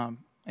on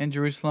in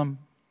Jerusalem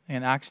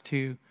in Acts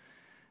 2.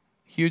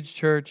 Huge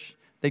church.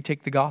 They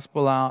take the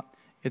gospel out.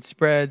 It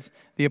spreads.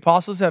 The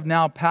apostles have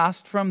now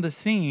passed from the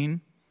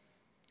scene.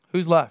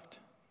 Who's left?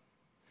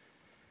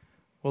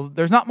 Well,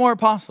 there's not more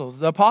apostles.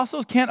 The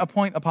apostles can't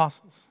appoint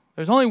apostles.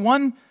 There's only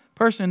one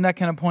person that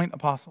can appoint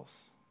apostles,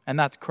 and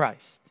that's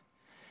Christ.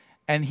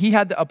 And he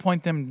had to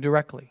appoint them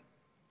directly.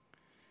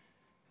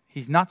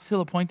 He's not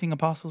still appointing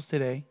apostles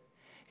today.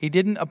 He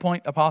didn't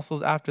appoint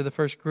apostles after the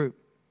first group.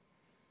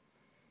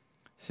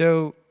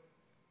 So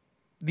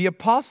the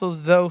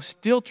apostles, though,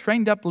 still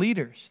trained up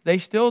leaders. They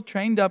still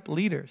trained up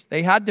leaders.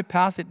 They had to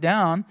pass it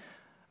down.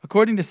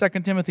 According to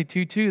 2 Timothy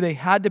 2:2, they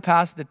had to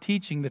pass the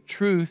teaching, the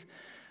truth,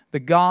 the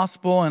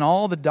gospel and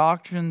all the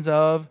doctrines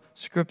of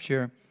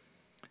Scripture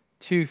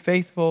to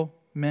faithful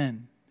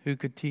men who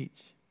could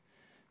teach.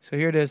 So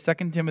here it is,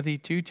 2 Timothy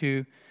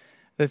 2:2.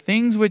 The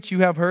things which you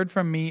have heard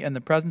from me in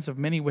the presence of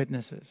many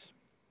witnesses,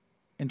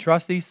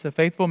 entrust these to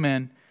faithful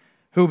men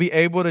who will be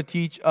able to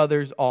teach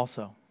others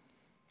also.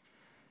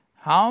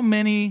 How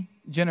many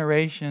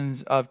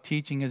generations of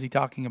teaching is he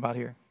talking about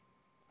here?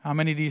 How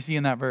many do you see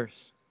in that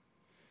verse?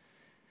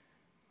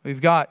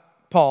 We've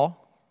got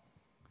Paul,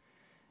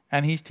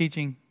 and he's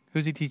teaching.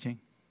 Who's he teaching?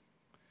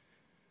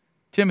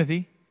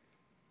 Timothy.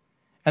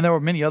 And there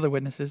were many other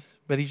witnesses,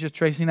 but he's just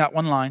tracing that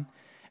one line.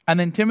 And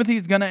then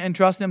Timothy's going to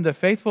entrust them to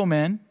faithful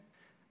men.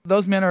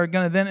 Those men are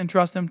going to then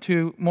entrust them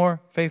to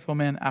more faithful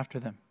men after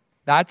them.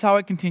 That's how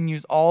it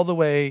continues all the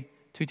way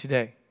to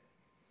today.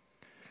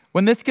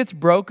 When this gets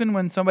broken,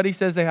 when somebody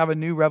says they have a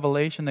new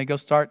revelation, they go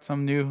start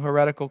some new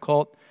heretical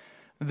cult,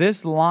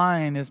 this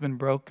line has been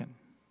broken.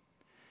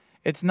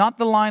 It's not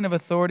the line of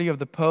authority of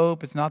the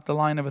Pope. It's not the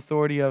line of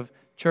authority of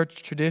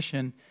church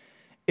tradition.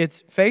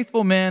 It's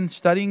faithful men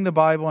studying the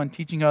Bible and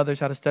teaching others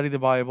how to study the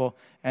Bible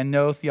and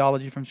know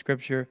theology from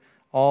Scripture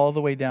all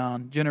the way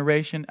down,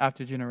 generation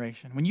after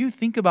generation. When you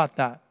think about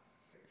that,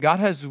 God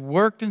has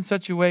worked in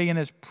such a way in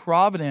His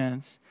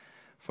providence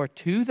for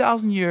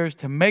 2,000 years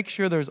to make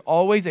sure there's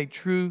always a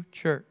true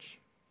church.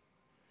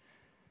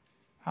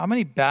 How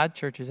many bad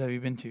churches have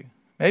you been to?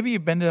 Maybe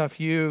you've been to a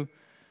few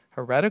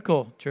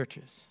heretical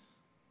churches.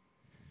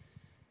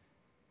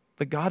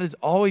 But God is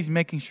always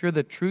making sure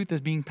the truth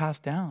is being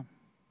passed down.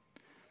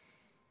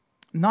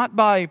 Not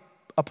by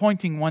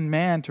appointing one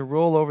man to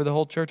rule over the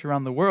whole church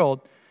around the world,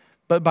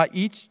 but by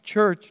each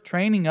church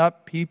training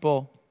up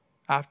people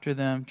after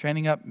them,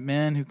 training up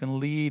men who can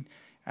lead,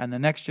 and the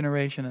next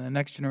generation and the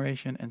next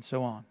generation and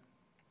so on.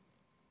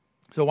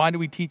 So why do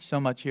we teach so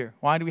much here?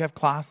 Why do we have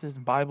classes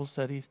and Bible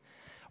studies?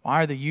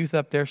 Why are the youth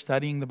up there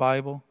studying the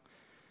Bible?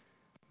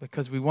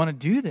 Because we want to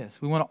do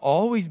this. We want to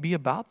always be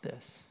about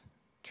this.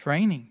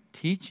 Training,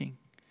 teaching,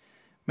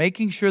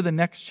 making sure the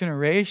next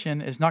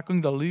generation is not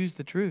going to lose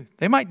the truth.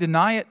 They might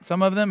deny it,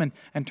 some of them,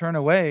 and turn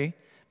away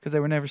because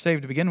they were never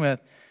saved to begin with.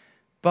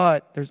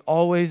 But there's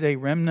always a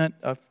remnant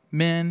of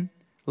men,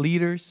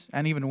 leaders,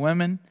 and even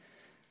women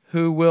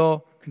who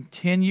will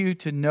continue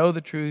to know the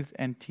truth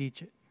and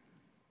teach it.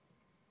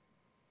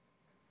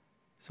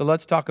 So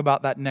let's talk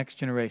about that next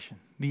generation,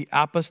 the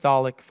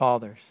Apostolic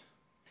Fathers.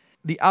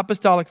 The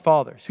Apostolic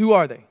Fathers, who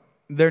are they?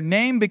 They're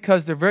named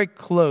because they're very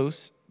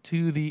close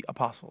to the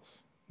apostles.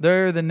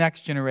 They're the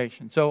next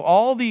generation. So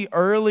all the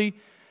early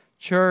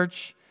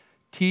church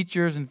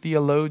teachers and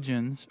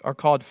theologians are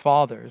called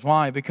fathers.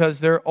 Why? Because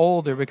they're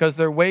older, because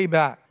they're way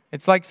back.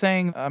 It's like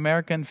saying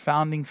American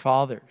founding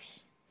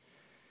fathers.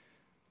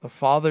 The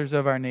fathers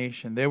of our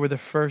nation. They were the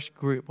first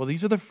group. Well,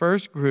 these are the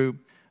first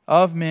group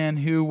of men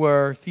who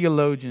were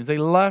theologians. They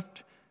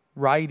left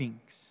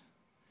writings.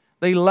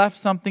 They left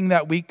something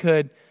that we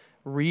could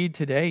read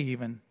today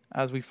even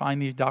as we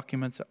find these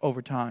documents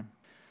over time.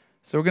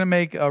 So we're going to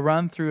make a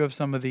run through of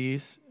some of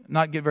these,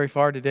 not get very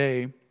far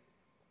today.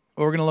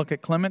 But we're going to look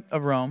at Clement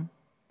of Rome,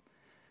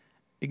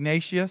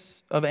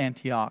 Ignatius of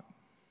Antioch,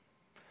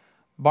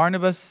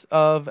 Barnabas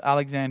of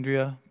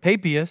Alexandria,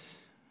 Papias,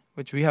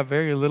 which we have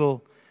very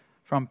little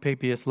from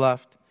Papias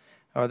left,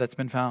 or that's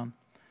been found,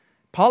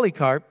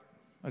 Polycarp,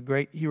 a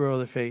great hero of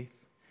the faith.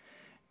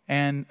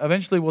 And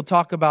eventually we'll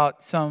talk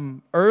about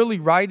some early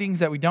writings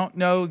that we don't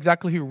know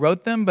exactly who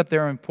wrote them, but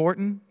they're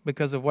important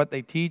because of what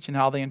they teach and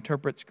how they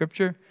interpret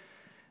Scripture.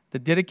 The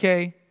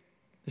Didache,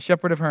 the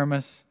Shepherd of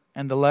Hermas,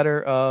 and the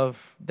letter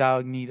of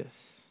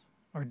Diognetus,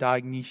 or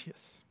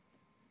Dionysius.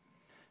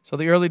 So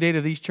the early date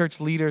of these church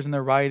leaders and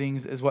their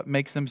writings is what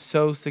makes them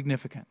so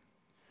significant.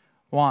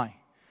 Why?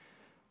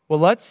 Well,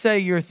 let's say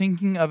you're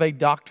thinking of a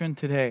doctrine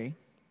today.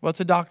 What's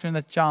a doctrine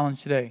that's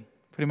challenged today?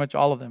 Pretty much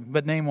all of them,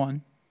 but name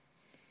one.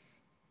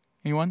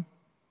 Anyone?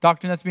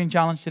 Doctrine that's being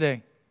challenged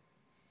today?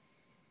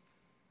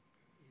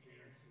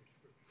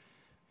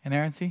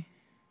 Inerrancy?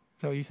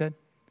 Is that what you said?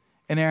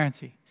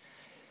 Inerrancy.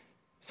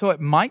 So it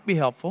might be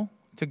helpful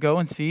to go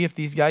and see if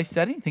these guys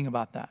said anything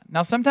about that.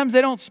 Now, sometimes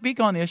they don't speak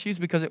on issues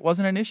because it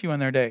wasn't an issue in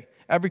their day.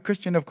 Every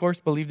Christian, of course,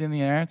 believed in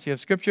the inerrancy of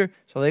Scripture,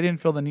 so they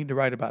didn't feel the need to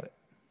write about it.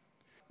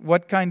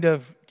 What kind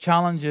of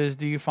challenges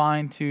do you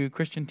find to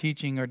Christian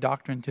teaching or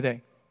doctrine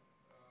today?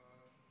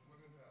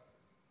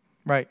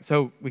 Right,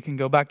 so we can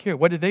go back here.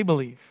 What did they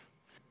believe?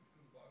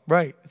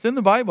 Right, it's in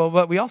the Bible,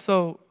 but we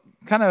also,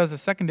 kind of as a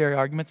secondary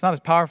argument, it's not as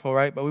powerful,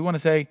 right? But we want to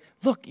say,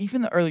 look,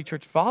 even the early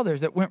church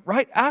fathers that went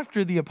right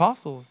after the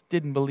apostles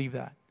didn't believe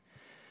that.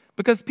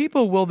 Because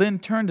people will then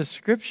turn to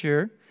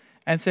Scripture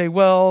and say,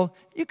 well,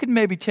 you could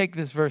maybe take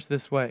this verse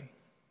this way.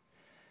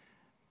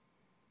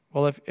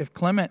 Well, if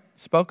Clement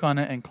spoke on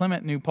it and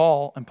Clement knew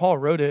Paul and Paul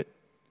wrote it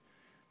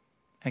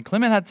and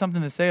Clement had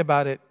something to say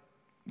about it,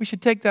 we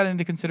should take that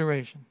into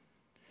consideration.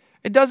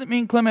 It doesn't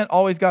mean Clement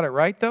always got it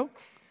right, though,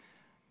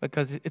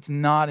 because it's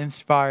not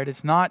inspired.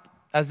 It's not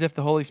as if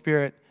the Holy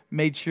Spirit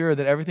made sure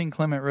that everything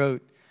Clement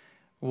wrote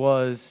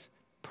was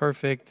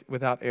perfect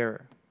without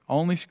error.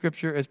 Only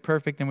Scripture is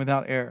perfect and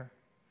without error.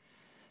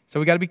 So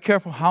we got to be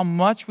careful how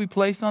much we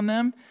place on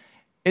them.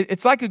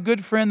 It's like a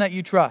good friend that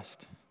you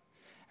trust.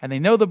 And they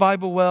know the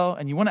Bible well,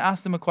 and you want to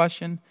ask them a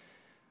question.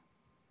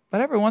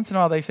 But every once in a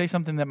while, they say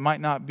something that might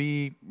not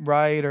be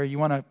right, or you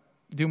want to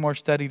do more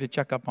study to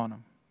check up on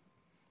them.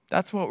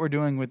 That's what we're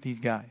doing with these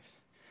guys.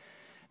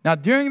 Now,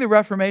 during the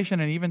Reformation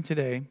and even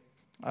today,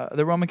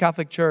 the Roman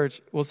Catholic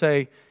Church will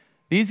say,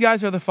 these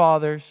guys are the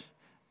fathers.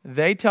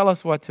 They tell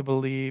us what to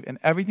believe, and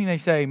everything they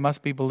say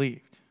must be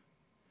believed.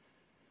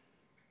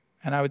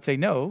 And I would say,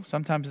 no,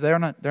 sometimes they're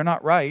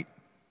not right.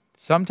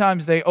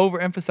 Sometimes they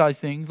overemphasize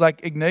things, like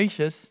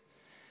Ignatius.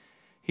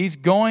 He's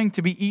going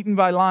to be eaten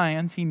by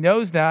lions. He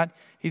knows that.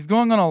 He's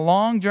going on a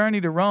long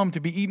journey to Rome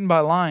to be eaten by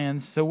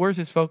lions. So where's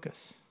his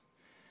focus?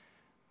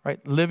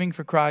 Right? Living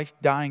for Christ,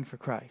 dying for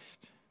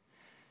Christ.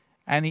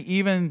 And he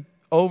even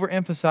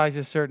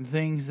overemphasizes certain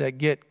things that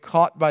get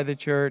caught by the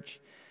church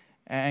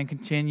and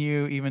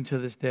continue even to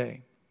this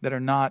day, that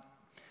are not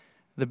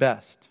the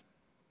best.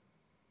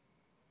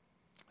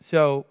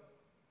 So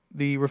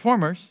the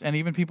reformers and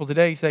even people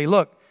today say,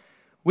 look,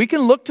 we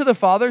can look to the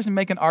fathers and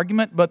make an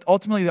argument, but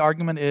ultimately the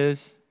argument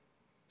is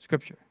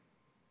Scripture.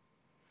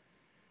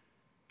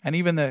 And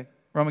even the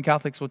Roman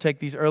Catholics will take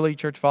these early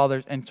church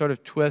fathers and sort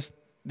of twist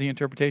the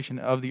interpretation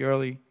of the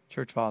early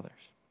church fathers.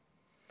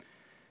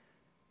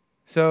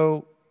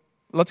 So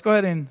let's go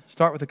ahead and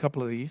start with a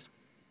couple of these.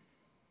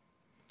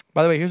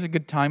 By the way, here's a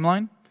good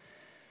timeline.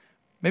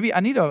 Maybe I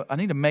need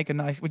to make a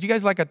nice. Would you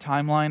guys like a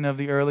timeline of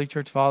the early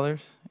church fathers?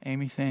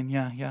 Amy saying,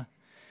 yeah.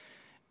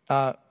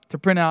 To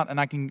print out, and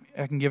I can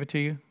give it to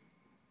you,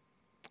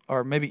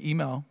 or maybe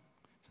email,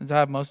 since I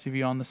have most of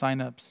you on the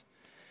sign-ups.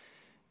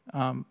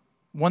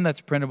 One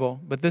that's printable,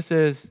 but this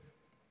is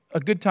a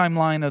good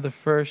timeline of the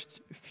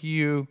first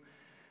few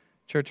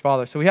church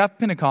fathers. So we have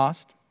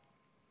Pentecost,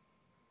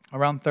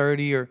 around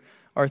 30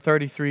 or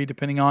 33,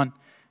 depending on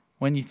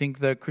when you think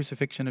the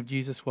crucifixion of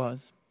Jesus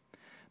was.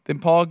 Then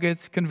Paul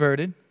gets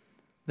converted.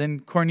 Then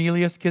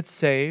Cornelius gets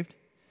saved.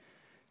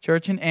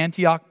 Church in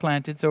Antioch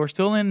planted. So we're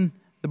still in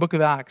the book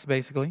of Acts,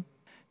 basically.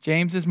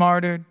 James is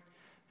martyred.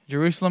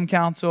 Jerusalem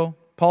Council.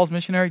 Paul's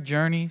missionary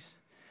journeys.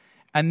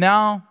 And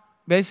now,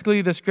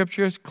 basically, the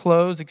scriptures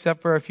close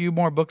except for a few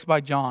more books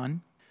by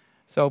John.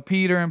 So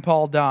Peter and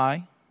Paul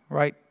die,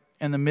 right,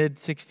 in the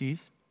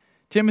mid-60s.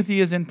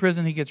 Timothy is in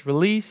prison. He gets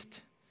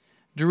released.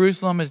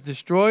 Jerusalem is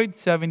destroyed,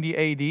 70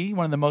 AD,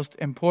 one of the most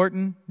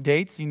important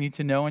dates you need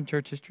to know in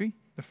church history.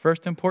 The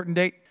first important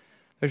date.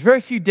 There's very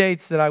few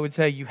dates that I would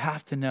say you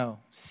have to know.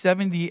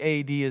 70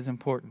 AD is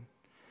important.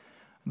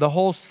 The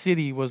whole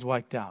city was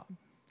wiped out.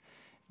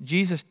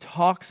 Jesus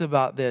talks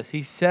about this.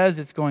 He says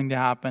it's going to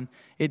happen.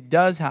 It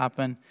does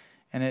happen.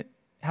 And it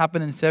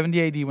happened in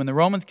 70 AD when the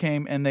Romans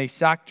came and they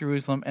sacked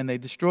Jerusalem and they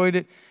destroyed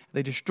it.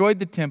 They destroyed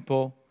the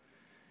temple.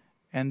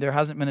 And there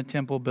hasn't been a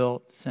temple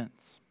built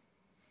since.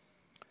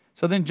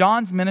 So then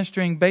John's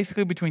ministering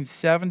basically between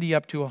 70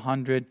 up to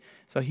 100.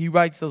 So he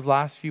writes those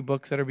last few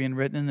books that are being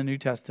written in the New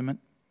Testament.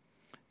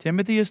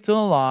 Timothy is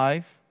still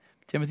alive.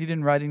 Timothy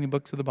didn't write any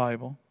books of the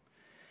Bible.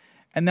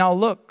 And now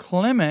look,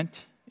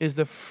 Clement is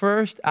the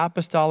first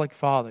apostolic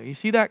father. You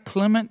see that?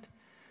 Clement,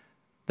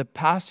 the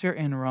pastor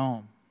in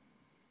Rome.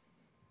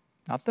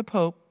 Not the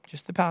Pope,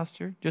 just the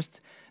pastor.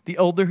 Just the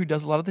elder who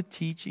does a lot of the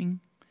teaching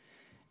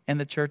in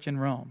the church in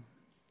Rome.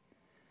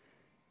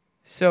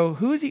 So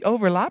who is he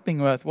overlapping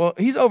with? Well,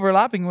 he's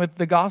overlapping with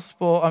the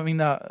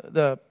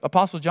the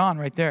Apostle John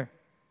right there.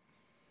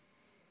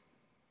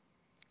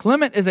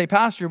 Clement is a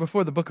pastor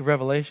before the book of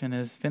Revelation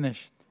is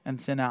finished and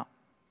sent out.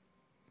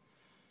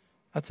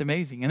 That's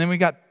amazing. And then we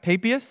got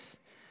Papias,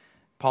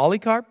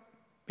 Polycarp,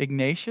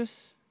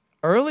 Ignatius,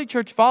 early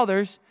church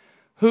fathers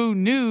who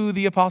knew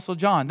the Apostle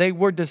John. They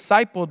were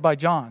discipled by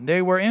John.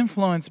 They were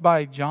influenced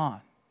by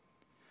John.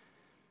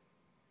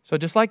 So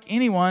just like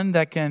anyone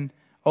that can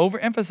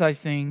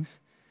overemphasize things,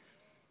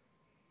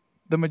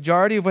 the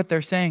majority of what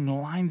they're saying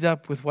lines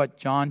up with what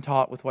John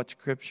taught, with what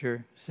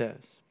Scripture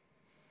says.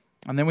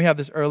 And then we have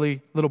this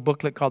early little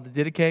booklet called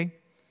the Didache.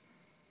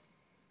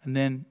 And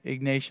then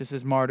Ignatius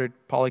is martyred.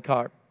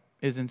 Polycarp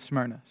is in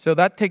Smyrna. So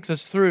that takes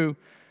us through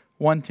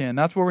 110.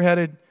 That's where we're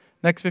headed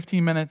next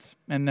 15 minutes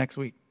and next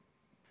week.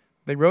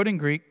 They wrote in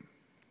Greek.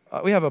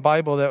 We have a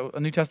Bible, a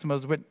New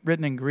Testament was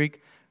written in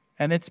Greek,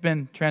 and it's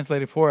been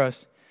translated for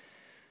us.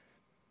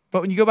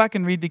 But when you go back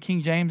and read the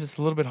King James, it's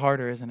a little bit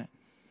harder, isn't it?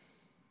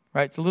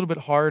 Right? It's a little bit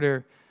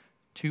harder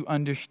to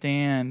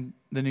understand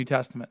the New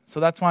Testament.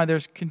 So that's why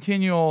there's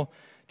continual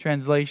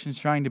translations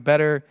trying to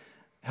better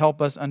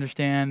help us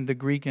understand the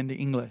Greek into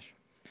English.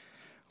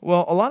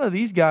 Well, a lot of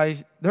these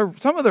guys,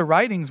 some of their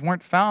writings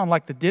weren't found,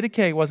 like the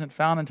Didache wasn't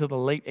found until the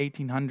late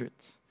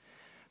 1800s.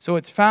 So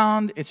it's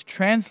found, it's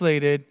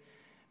translated,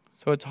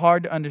 so it's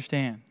hard to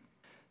understand.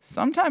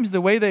 Sometimes the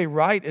way they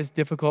write is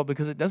difficult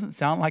because it doesn't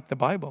sound like the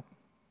Bible,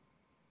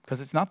 because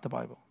it's not the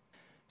Bible.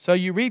 So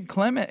you read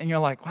Clement and you're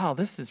like, wow,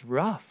 this is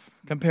rough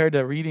compared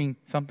to reading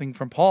something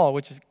from Paul,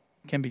 which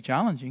can be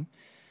challenging.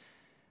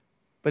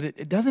 But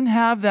it doesn't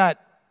have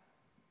that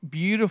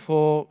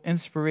beautiful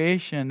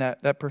inspiration,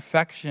 that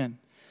perfection.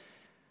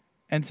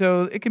 And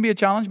so it can be a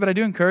challenge, but I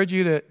do encourage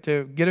you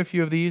to get a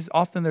few of these.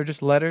 Often they're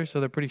just letters, so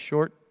they're pretty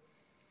short.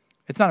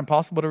 It's not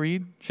impossible to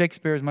read.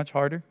 Shakespeare is much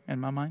harder in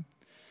my mind.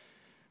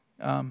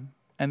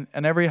 And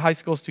every high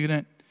school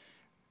student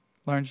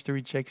learns to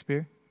read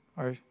Shakespeare,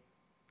 or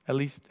at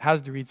least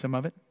has to read some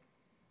of it.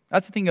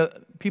 That's the thing.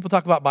 People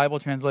talk about Bible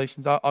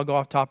translations. I'll go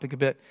off topic a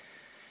bit.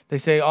 They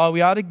say, oh,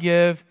 we ought to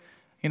give,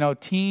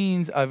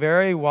 teens a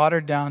very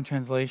watered down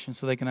translation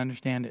so they can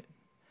understand it.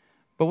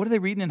 But what are they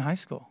reading in high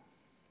school?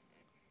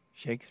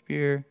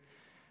 Shakespeare,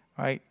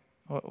 right?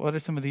 What are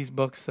some of these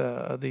books?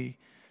 Jane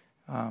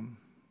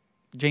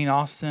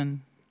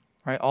Austen,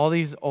 right? All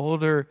these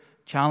older,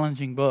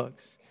 challenging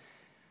books.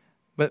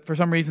 But for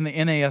some reason, the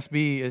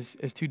NASB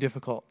is too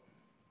difficult.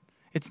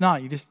 It's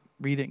not. You just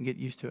read it and get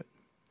used to it.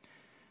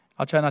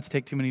 I'll try not to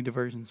take too many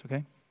diversions,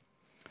 okay?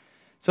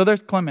 So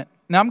there's Clement.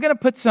 Now I'm going to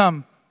put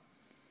some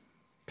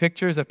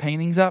pictures of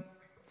paintings up.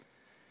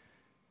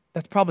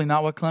 That's probably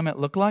not what Clement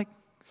looked like.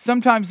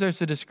 Sometimes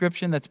there's a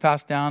description that's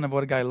passed down of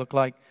what a guy looked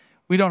like.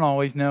 We don't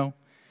always know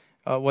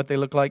what they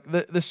look like.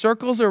 The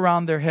circles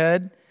around their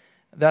head,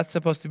 that's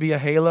supposed to be a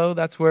halo.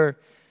 That's where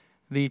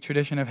the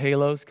tradition of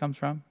halos comes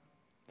from.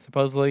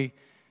 Supposedly,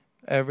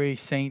 every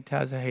saint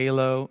has a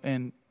halo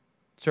in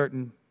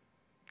certain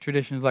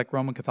traditions like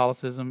Roman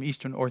Catholicism,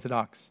 Eastern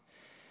Orthodox.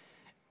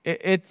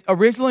 It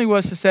originally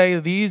was to say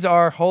these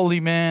are holy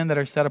men that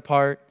are set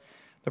apart.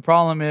 The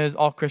problem is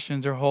all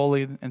Christians are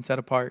holy and set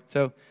apart.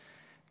 So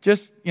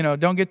just,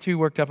 don't get too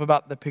worked up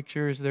about the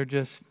pictures. They're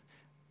just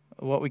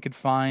what we could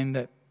find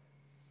that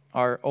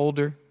are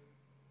older.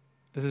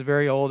 This is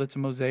very old. It's a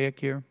mosaic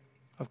here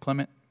of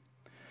Clement.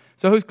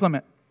 So who's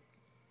Clement?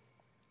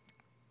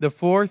 The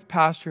fourth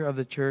pastor of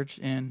the church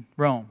in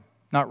Rome.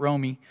 Not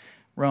Romy,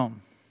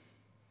 Rome.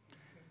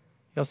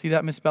 Y'all see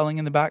that misspelling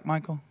in the back,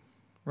 Michael?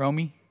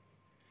 Romy?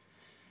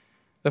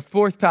 The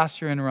fourth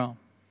pastor in Rome.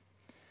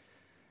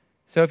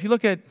 So if you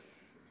look at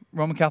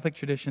Roman Catholic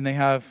tradition, they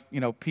have,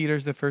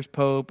 Peter's the first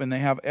pope, and they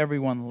have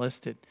everyone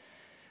listed.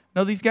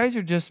 No, these guys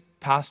are just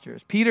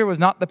pastors. Peter was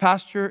not the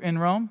pastor in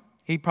Rome.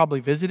 He probably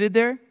visited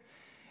there.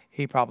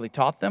 He probably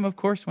taught them, of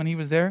course, when he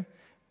was there.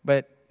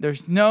 But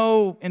there's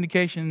no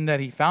indication that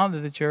he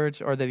founded the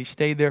church or that he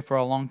stayed there for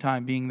a long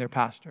time being their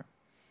pastor.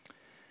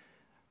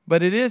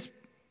 But it is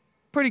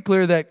pretty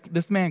clear that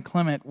this man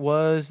Clement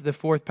was the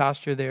fourth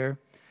pastor there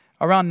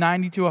around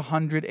 90 to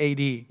 100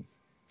 AD.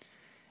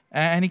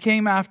 And he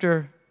came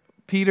after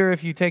Peter,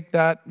 if you take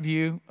that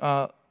view,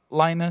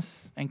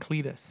 Linus and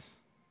Cletus.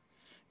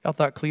 Y'all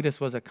thought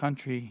Cletus was a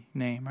country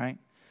name, right?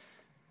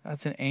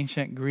 That's an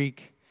ancient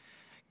Greek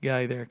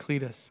guy there,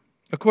 Cletus.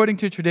 According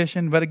to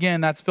tradition, but again,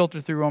 that's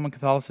filtered through Roman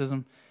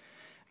Catholicism.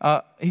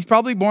 He's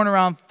probably born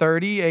around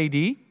 30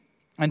 AD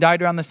and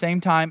died around the same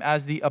time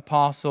as the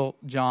Apostle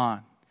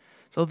John.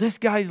 So this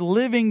guy's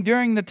living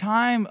during the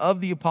time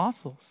of the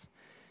apostles.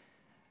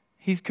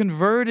 He's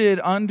converted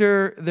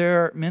under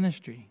their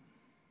ministry.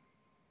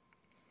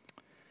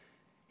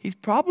 He's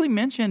probably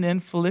mentioned in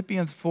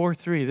Philippians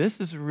 4:3.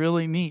 This is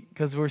really neat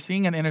because we're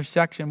seeing an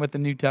intersection with the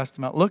New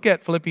Testament. Look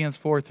at Philippians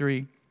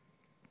 4:3.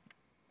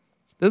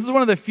 This is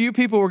one of the few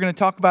people we're going to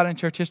talk about in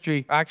church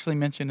history actually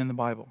mentioned in the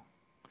Bible.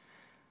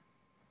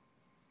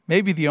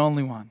 Maybe the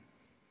only one.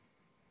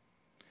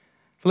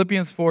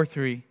 Philippians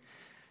 4:3.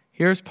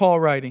 Here's Paul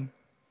writing.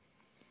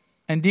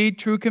 Indeed,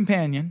 true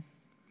companion,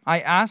 I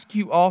ask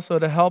you also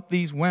to help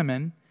these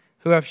women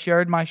who have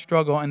shared my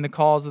struggle in the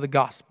cause of the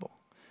gospel.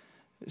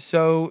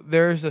 So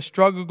there's a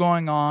struggle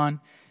going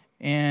on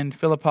in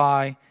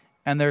Philippi,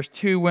 and there's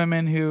two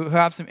women who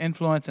have some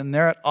influence, and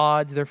they're at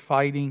odds, they're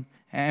fighting.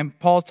 And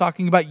Paul's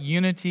talking about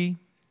unity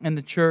in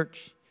the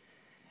church.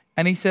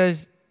 And he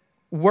says,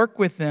 work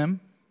with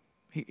them.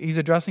 He's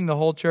addressing the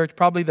whole church,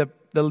 probably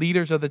the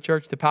leaders of the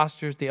church, the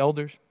pastors, the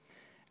elders.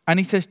 And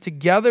he says,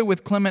 together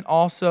with Clement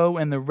also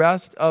and the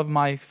rest of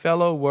my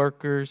fellow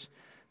workers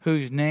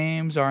whose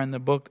names are in the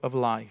book of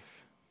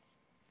life.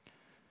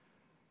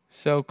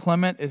 So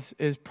Clement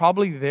is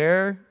probably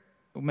there,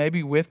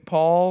 maybe with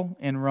Paul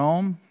in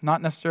Rome,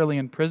 not necessarily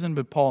in prison,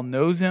 but Paul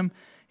knows him.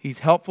 He's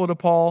helpful to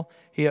Paul.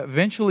 He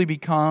eventually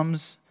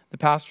becomes the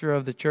pastor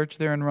of the church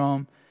there in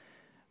Rome.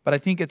 But I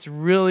think it's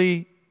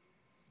really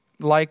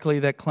likely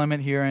that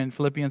Clement here in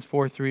Philippians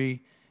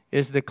 4:3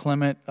 is the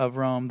Clement of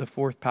Rome, the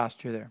fourth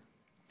pastor there.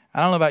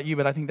 I don't know about you,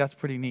 but I think that's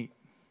pretty neat.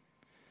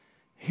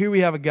 Here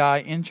we have a guy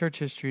in church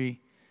history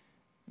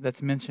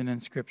that's mentioned in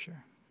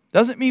Scripture.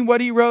 Doesn't mean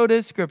what he wrote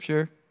is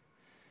Scripture.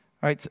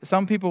 Right?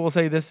 Some people will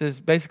say this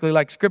is basically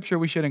like Scripture.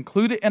 We should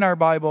include it in our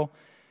Bible.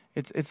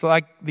 It's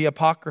like the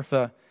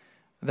Apocrypha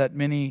that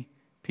many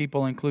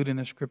people include in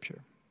the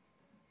Scripture.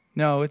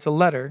 No, it's a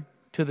letter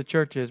to the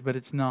churches, but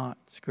it's not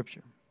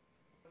Scripture.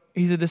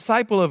 He's a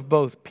disciple of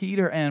both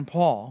Peter and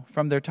Paul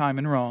from their time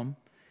in Rome.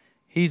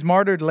 He's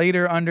martyred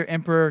later under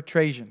Emperor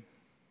Trajan.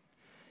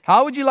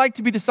 How would you like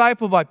to be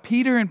discipled by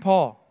Peter and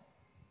Paul?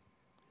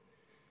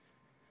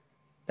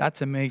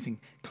 That's amazing.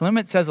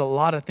 Clement says a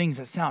lot of things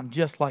that sound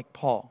just like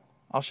Paul.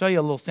 I'll show you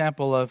a little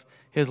sample of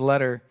his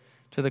letter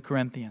to the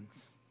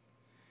Corinthians.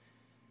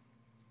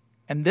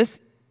 And this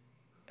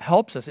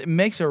helps us. It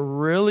makes a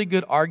really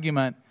good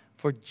argument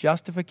for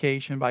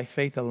justification by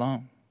faith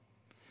alone.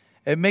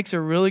 It makes a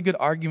really good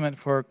argument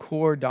for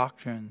core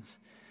doctrines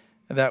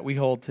that we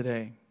hold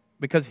today.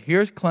 Because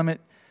here's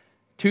Clement,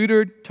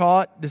 tutored,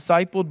 taught,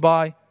 discipled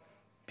by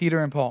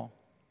Peter and Paul.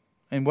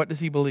 And what does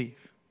he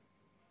believe?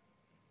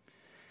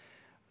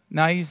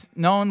 Now he's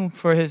known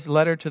for his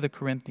letter to the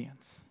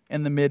Corinthians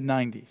in the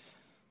mid-90s.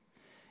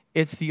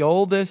 It's the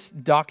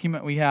oldest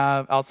document we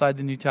have outside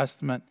the New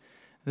Testament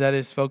that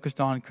is focused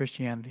on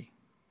Christianity.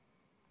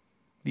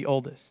 The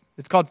oldest.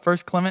 It's called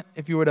First Clement.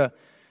 If you were to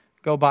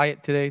go buy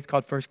it today, it's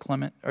called First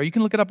Clement. Or you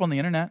can look it up on the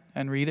internet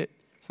and read it.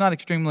 It's not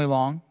extremely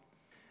long.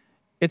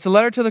 It's a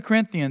letter to the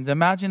Corinthians.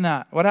 Imagine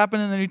that. What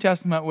happened in the New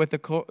Testament with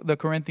the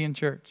Corinthian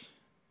church?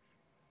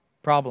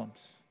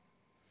 Problems.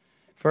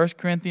 1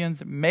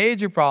 Corinthians,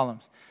 major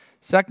problems.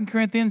 2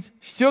 Corinthians,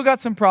 still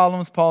got some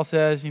problems, Paul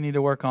says you need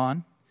to work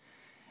on.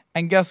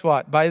 And guess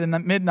what? By the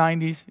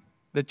mid-90s,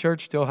 the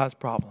church still has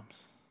problems.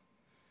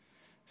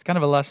 It's kind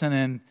of a lesson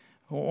in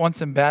once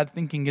some bad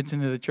thinking gets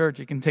into the church,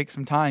 it can take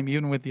some time,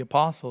 even with the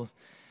apostles,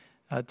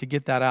 to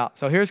get that out.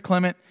 So here's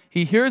Clement.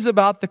 He hears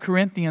about the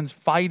Corinthians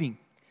fighting.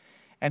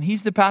 And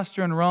he's the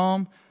pastor in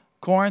Rome.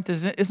 Corinth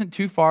isn't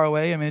too far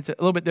away. I mean, it's a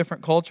little bit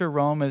different culture.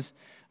 Rome is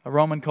a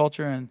Roman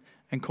culture,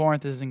 and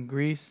Corinth is in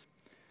Greece.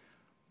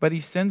 But he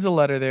sends a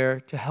letter there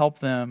to help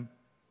them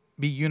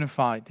be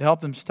unified, to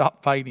help them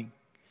stop fighting.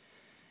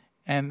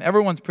 And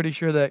everyone's pretty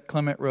sure that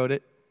Clement wrote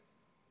it.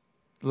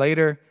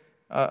 Later,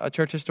 a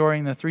church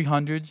historian in the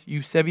 300s,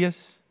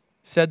 Eusebius,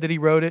 said that he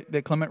wrote it,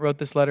 that Clement wrote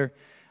this letter.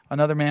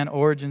 Another man,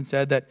 Origen,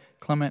 said that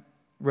Clement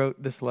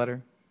wrote this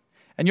letter.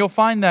 And you'll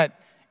find that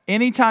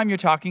anytime you're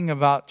talking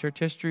about church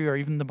history or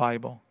even the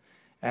Bible,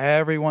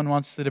 everyone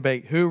wants to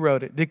debate who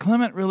wrote it. Did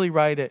Clement really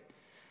write it?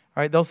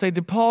 All right, they'll say,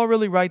 did Paul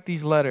really write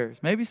these letters?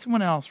 Maybe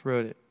someone else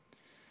wrote it.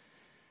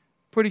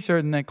 Pretty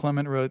certain that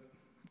Clement wrote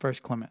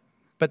First Clement.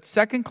 But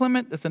Second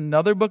Clement, that's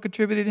another book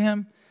attributed to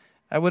him.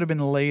 That would have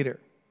been later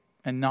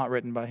and not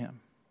written by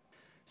him.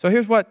 So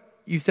here's what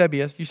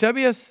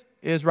Eusebius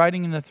is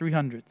writing in the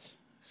 300s.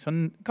 So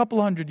a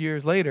couple hundred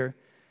years later,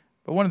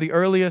 but one of the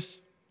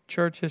earliest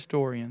church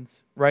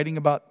historians writing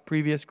about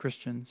previous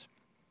Christians.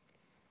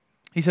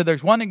 He said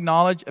there's one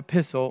acknowledged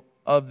epistle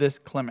of this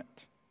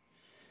Clement,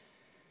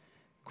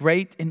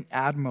 great and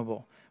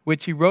admirable,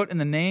 which he wrote in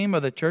the name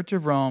of the church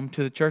of Rome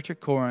to the church at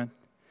Corinth,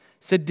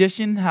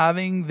 sedition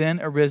having then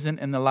arisen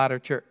in the latter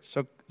church.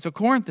 So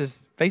Corinth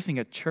is facing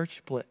a church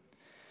split.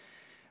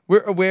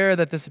 We're aware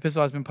that this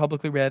epistle has been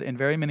publicly read in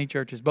very many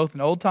churches, both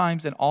in old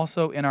times and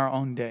also in our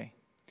own day.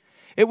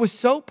 It was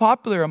so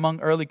popular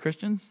among early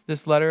Christians,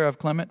 this letter of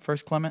Clement,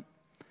 First Clement,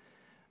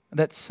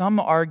 that some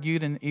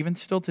argued, and even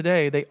still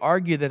today, they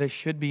argue that it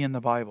should be in the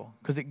Bible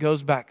because it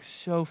goes back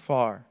so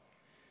far.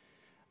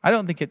 I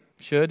don't think it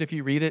should. If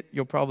you read it,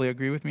 you'll probably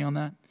agree with me on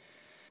that.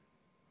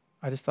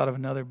 I just thought of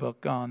another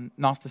book on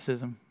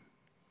Gnosticism.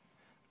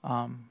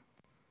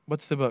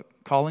 What's the book?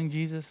 Calling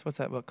Jesus? What's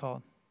that book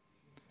called?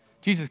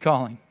 Jesus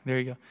Calling. There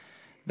you go.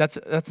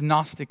 That's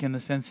Gnostic in the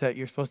sense that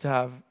you're supposed to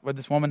have, where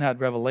this woman had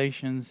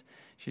revelations,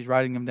 she's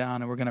writing them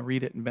down, and we're going to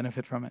read it and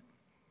benefit from it.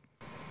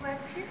 Was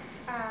his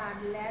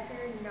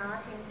letter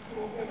not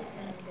included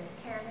in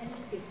the canon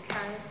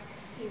because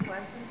he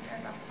wasn't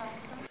an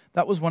apostle?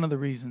 That was one of the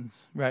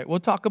reasons, right? We'll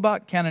talk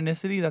about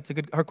canonicity.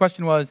 Her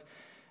question was,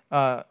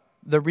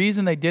 the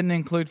reason they didn't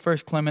include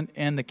First Clement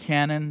in the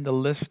canon, the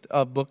list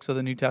of books of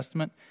the New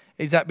Testament,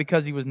 is that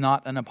because he was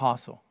not an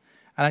apostle.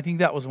 And I think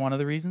that was one of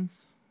the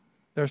reasons.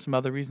 There are some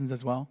other reasons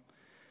as well.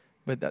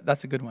 But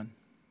that's a good one.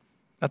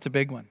 That's a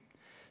big one.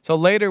 So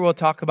later we'll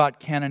talk about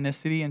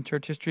canonicity in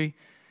church history.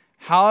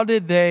 How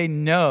did they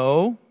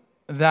know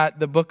that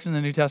the books in the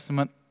New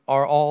Testament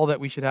are all that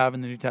we should have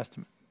in the New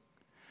Testament?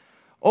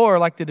 Or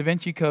like the Da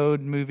Vinci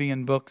Code movie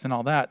and books and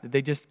all that, did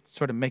they just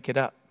sort of make it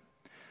up?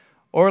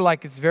 Or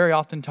like it's very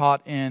often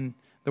taught in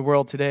the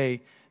world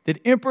today, did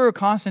Emperor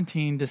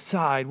Constantine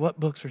decide what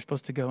books were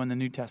supposed to go in the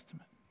New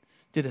Testament?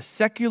 Did a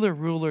secular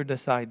ruler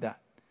decide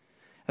that?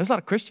 There's a lot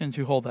of Christians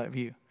who hold that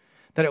view.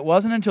 That it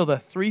wasn't until the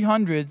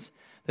 300s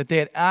that they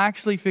had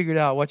actually figured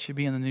out what should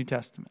be in the New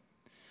Testament.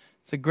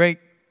 It's a great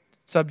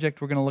subject.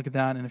 We're going to look at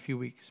that in a few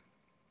weeks.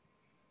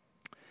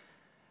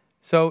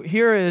 So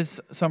here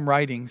is some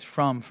writings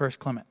from First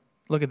Clement.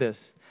 Look at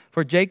this.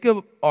 For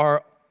Jacob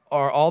are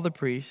all the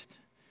priests,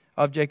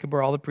 of Jacob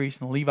are all the priests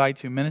and the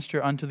Levites who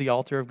minister unto the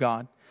altar of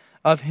God.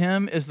 Of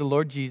him is the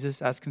Lord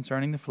Jesus as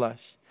concerning the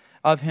flesh.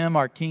 Of him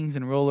are kings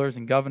and rulers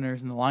and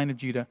governors in the line of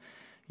Judah.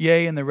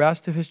 Yea, and the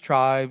rest of his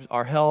tribes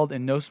are held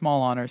in no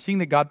small honor, seeing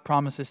that God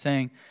promises,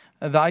 saying,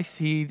 thy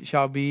seed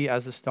shall be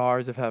as the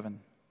stars of heaven.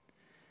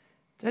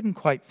 Doesn't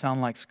quite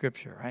sound like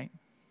Scripture, right?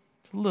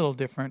 It's a little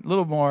different, a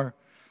little more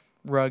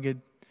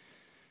rugged.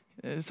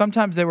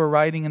 Sometimes they were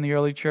writing in the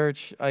early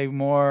church a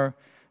more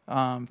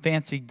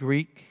fancy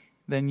Greek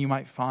than you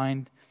might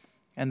find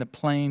in the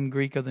plain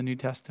Greek of the New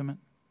Testament.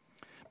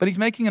 But he's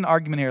making an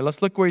argument here.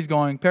 Let's look where he's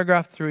going.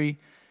 Paragraph 3.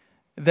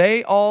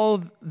 They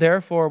all,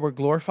 therefore, were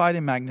glorified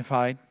and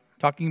magnified,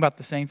 talking about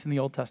the saints in the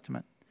Old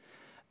Testament,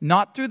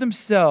 not through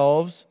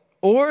themselves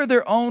or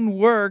their own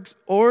works,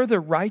 or the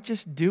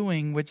righteous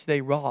doing which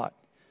they wrought,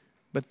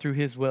 but through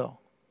his will.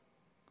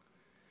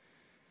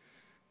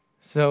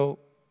 So,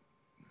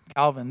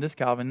 Calvin,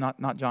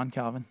 not John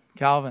Calvin,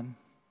 Calvin,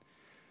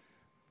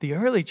 the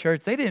early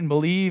church, they didn't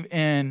believe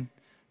in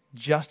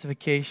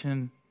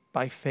justification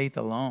by faith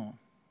alone.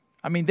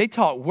 I mean, they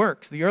taught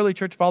works. The early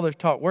church fathers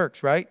taught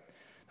works, right?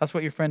 That's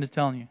what your friend is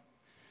telling you.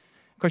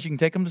 Of course, you can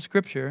take them to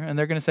Scripture, and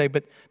they're going to say,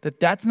 but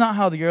that's not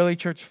how the early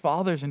church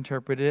fathers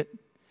interpreted it.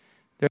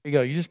 There you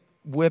go. You just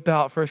whip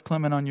out 1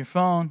 Clement on your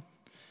phone,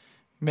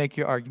 make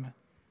your argument.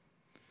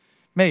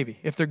 Maybe,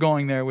 if they're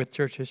going there with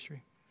church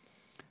history.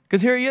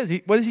 Because here he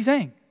is. What is he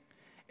saying?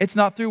 It's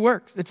not through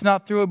works. It's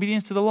not through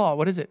obedience to the law.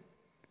 What is it?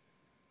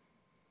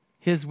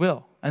 His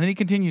will. And then he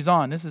continues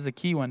on. This is a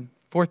key one.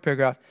 4th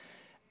paragraph.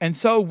 And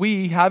so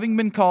we, having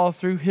been called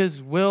through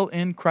his will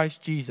in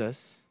Christ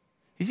Jesus,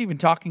 he's even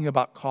talking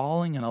about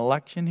calling and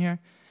election here.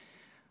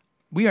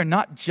 We are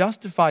not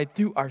justified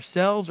through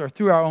ourselves or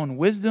through our own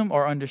wisdom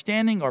or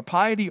understanding or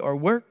piety or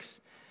works,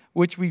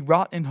 which we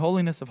wrought in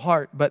holiness of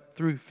heart, but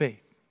through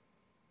faith.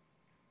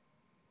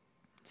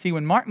 See,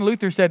 when Martin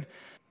Luther said,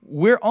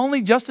 we're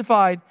only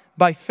justified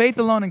by faith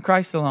alone in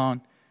Christ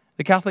alone,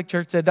 the Catholic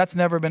Church said that's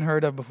never been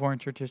heard of before in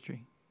church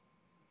history.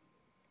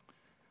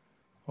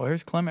 Well,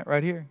 here's Clement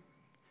right here.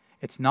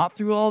 It's not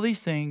through all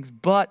these things,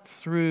 but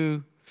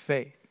through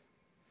faith.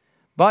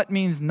 But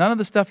means none of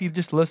the stuff you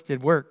just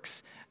listed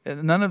works.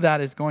 None of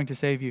that is going to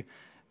save you.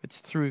 It's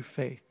through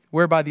faith,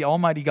 whereby the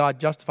Almighty God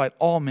justified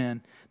all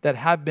men that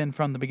have been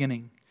from the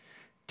beginning,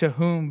 to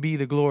whom be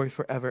the glory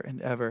forever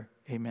and ever.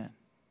 Amen.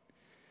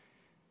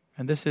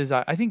 And this is,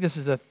 I think this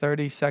is the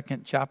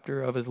 32nd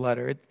chapter of his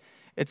letter.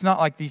 It's not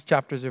like these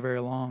chapters are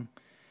very long,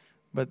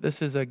 but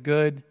this is a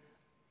good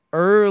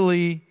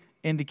early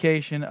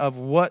indication of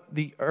what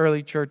the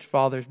early church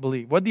fathers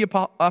believe. What did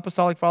the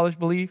Apostolic Fathers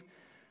believe?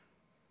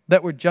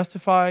 That we're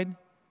justified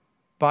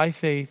by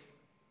faith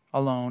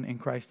alone in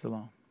Christ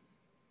alone.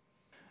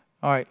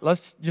 All right,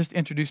 let's just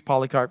introduce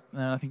Polycarp,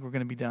 and I think we're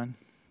going to be done.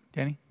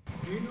 Danny?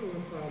 Do you know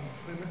if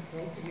Clement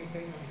wrote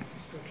anything on the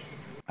destruction of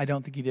Jerusalem? I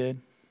don't think he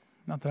did.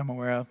 Not that I'm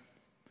aware of.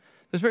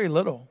 There's very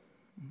little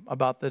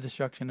about the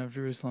destruction of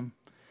Jerusalem.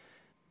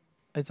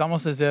 It's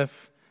almost as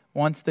if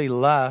once they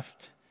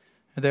left,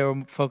 they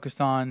were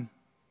focused on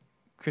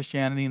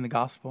Christianity and the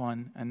gospel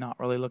and not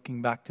really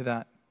looking back to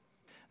that.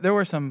 There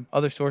were some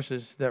other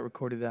sources that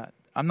recorded that.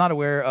 I'm not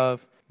aware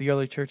of the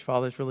early church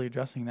fathers really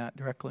addressing that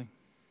directly.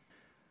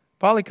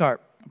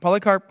 Polycarp.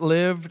 Polycarp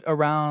lived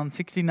around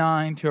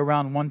 69 to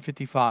around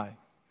 155.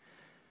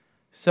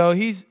 So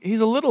he's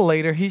a little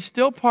later. He's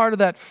still part of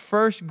that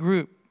first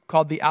group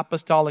called the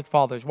Apostolic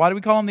Fathers. Why do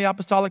we call them the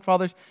Apostolic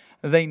Fathers?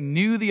 They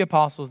knew the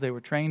apostles. They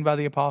were trained by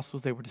the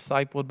apostles. They were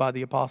discipled by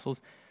the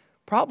apostles.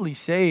 Probably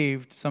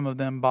saved, some of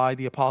them, by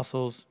the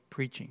apostles'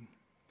 preaching.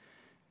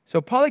 So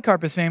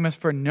Polycarp is famous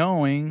for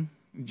knowing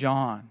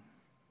John.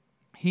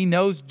 He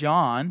knows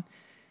John,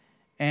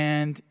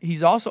 and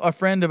he's also a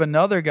friend of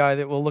another guy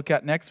that we'll look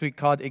at next week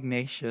called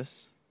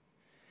Ignatius.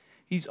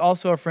 He's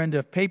also a friend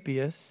of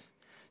Papias.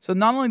 So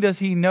not only does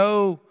he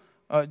know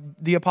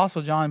the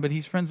Apostle John, but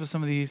he's friends with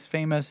some of these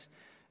famous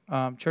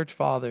church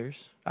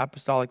fathers,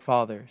 apostolic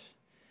fathers.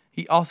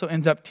 He also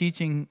ends up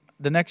teaching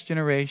the next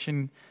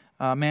generation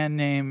a man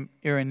named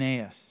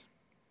Irenaeus.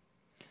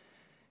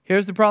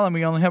 Here's the problem.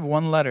 We only have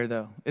one letter,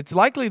 though. It's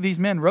likely these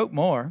men wrote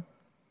more,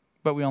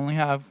 but we only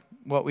have,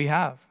 what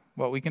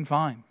we can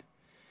find,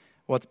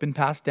 what's been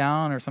passed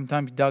down or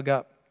sometimes dug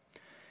up.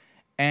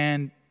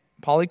 And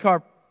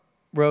Polycarp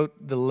wrote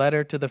the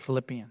letter to the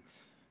Philippians.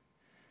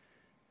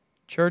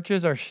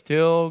 Churches are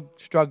still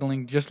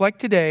struggling, just like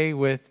today,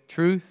 with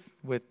truth,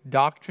 with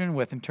doctrine,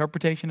 with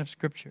interpretation of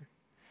Scripture.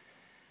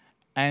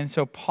 And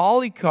so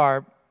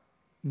Polycarp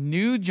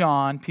knew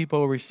John.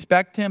 People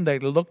respect him. They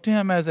look to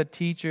him as a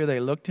teacher. They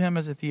look to him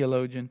as a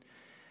theologian.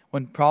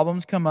 When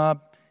problems come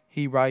up,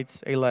 he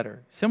writes a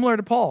letter. Similar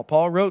to Paul.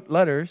 Paul wrote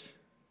letters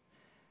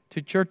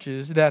to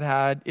churches that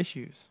had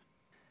issues.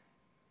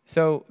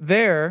 So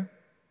there,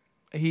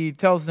 he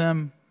tells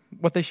them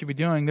what they should be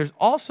doing. There's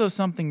also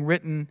something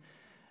written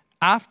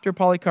after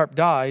Polycarp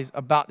dies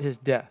about his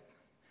death.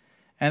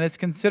 And it's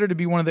considered to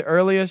be one of the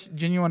earliest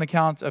genuine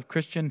accounts of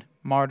Christian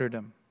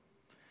martyrdom.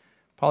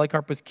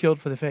 Polycarp was killed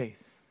for the faith.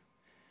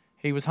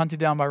 He was hunted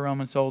down by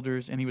Roman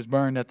soldiers and he was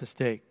burned at the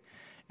stake.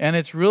 And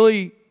it's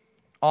really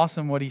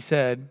awesome what he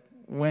said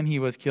when he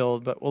was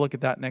killed, but we'll look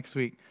at that next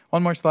week.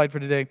 One more slide for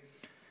today.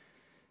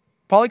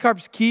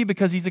 Polycarp's key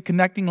because he's a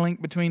connecting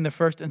link between the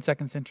 1st and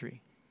 2nd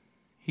century.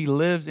 He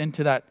lives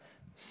into that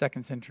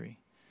 2nd century.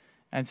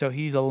 And so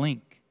he's a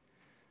link.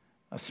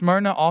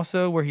 Smyrna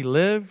also, where he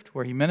lived,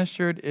 where he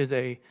ministered, is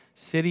a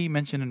city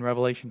mentioned in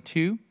Revelation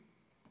 2.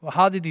 Well,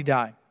 how did he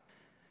die?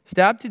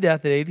 Stabbed to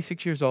death at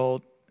 86 years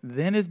old.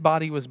 Then his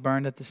body was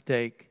burned at the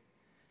stake.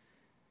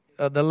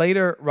 The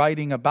later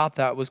writing about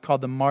that was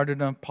called the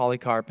Martyrdom of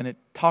Polycarp, and it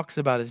talks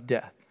about his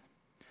death.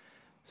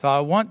 So I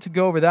want to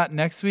go over that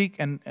next week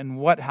and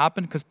what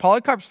happened, because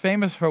Polycarp's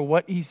famous for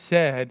what he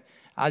said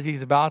as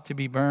he's about to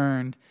be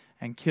burned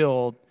and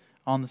killed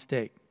on the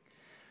stake.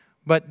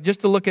 But just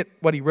to look at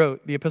what he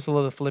wrote, the epistle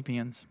of the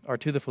Philippians, or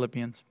to the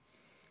Philippians,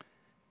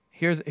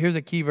 here's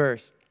a key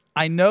verse.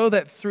 I know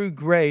that through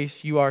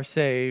grace you are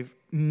saved,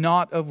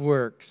 not of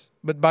works,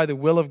 but by the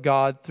will of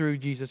God through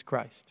Jesus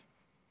Christ.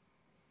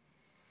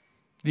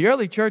 The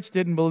early church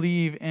didn't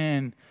believe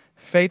in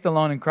faith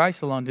alone in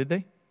Christ alone, did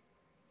they?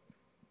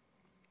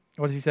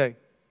 What does he say?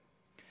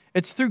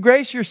 It's through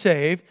grace you're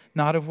saved,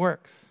 not of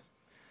works.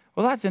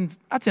 Well, that's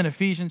in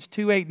Ephesians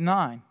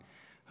 2:8-9.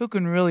 Who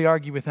can really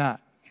argue with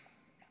that?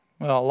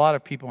 Well, a lot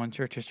of people in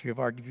church history have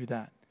argued with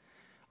that.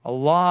 A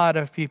lot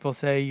of people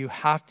say you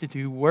have to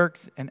do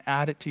works and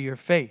add it to your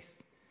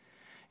faith.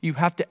 You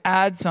have to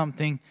add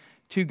something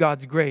to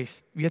God's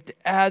grace. You have to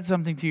add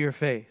something to your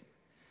faith.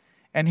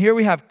 And here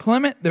we have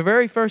Clement, the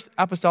very first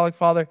apostolic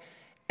father,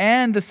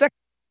 and the second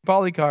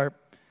Polycarp,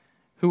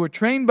 who were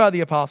trained by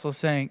the apostles,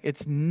 saying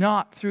it's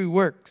not through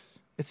works,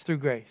 it's through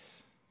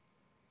grace.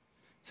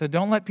 So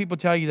don't let people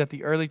tell you that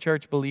the early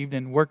church believed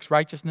in works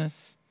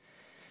righteousness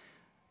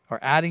or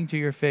adding to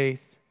your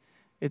faith.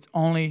 It's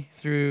only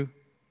through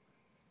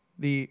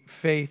the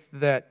faith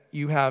that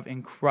you have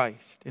in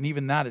Christ. And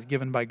even that is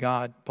given by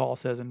God, Paul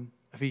says in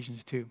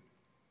Ephesians 2.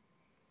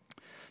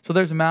 So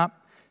there's a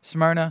map.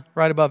 Smyrna,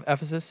 right above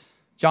Ephesus.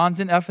 John's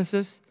in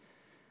Ephesus.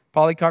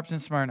 Polycarp's in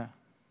Smyrna.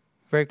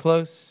 Very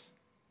close.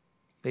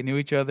 They knew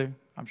each other.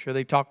 I'm sure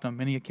they talked on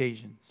many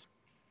occasions.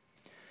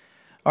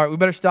 All right, we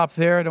better stop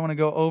there. I don't want to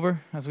go over,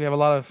 as we have a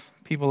lot of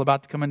people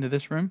about to come into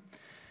this room.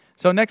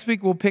 So next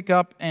week we'll pick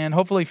up and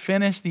hopefully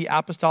finish the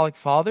Apostolic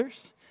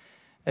Fathers.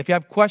 If you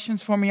have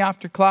questions for me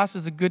after class,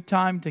 is a good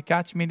time to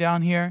catch me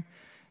down here.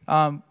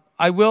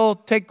 I will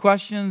take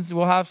questions.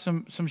 We'll have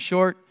some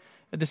short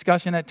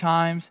discussion at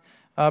times.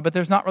 But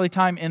there's not really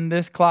time in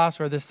this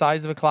class or this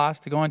size of a class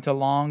to go into a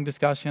long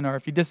discussion. Or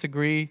if you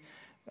disagree,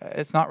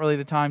 it's not really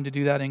the time to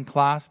do that in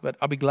class. But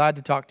I'll be glad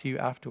to talk to you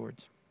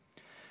afterwards.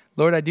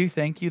 Lord, I do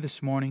thank you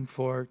this morning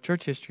for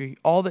church history,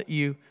 all that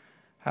you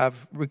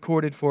have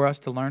recorded for us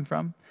to learn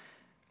from.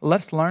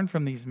 Let's learn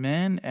from these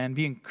men and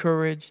be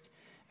encouraged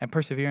and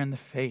persevere in the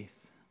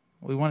faith.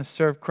 We want to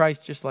serve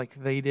Christ just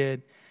like they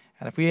did.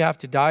 And if we have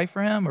to die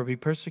for him or be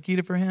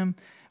persecuted for him,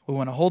 we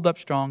want to hold up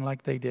strong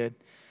like they did.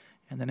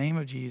 In the name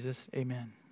of Jesus, amen.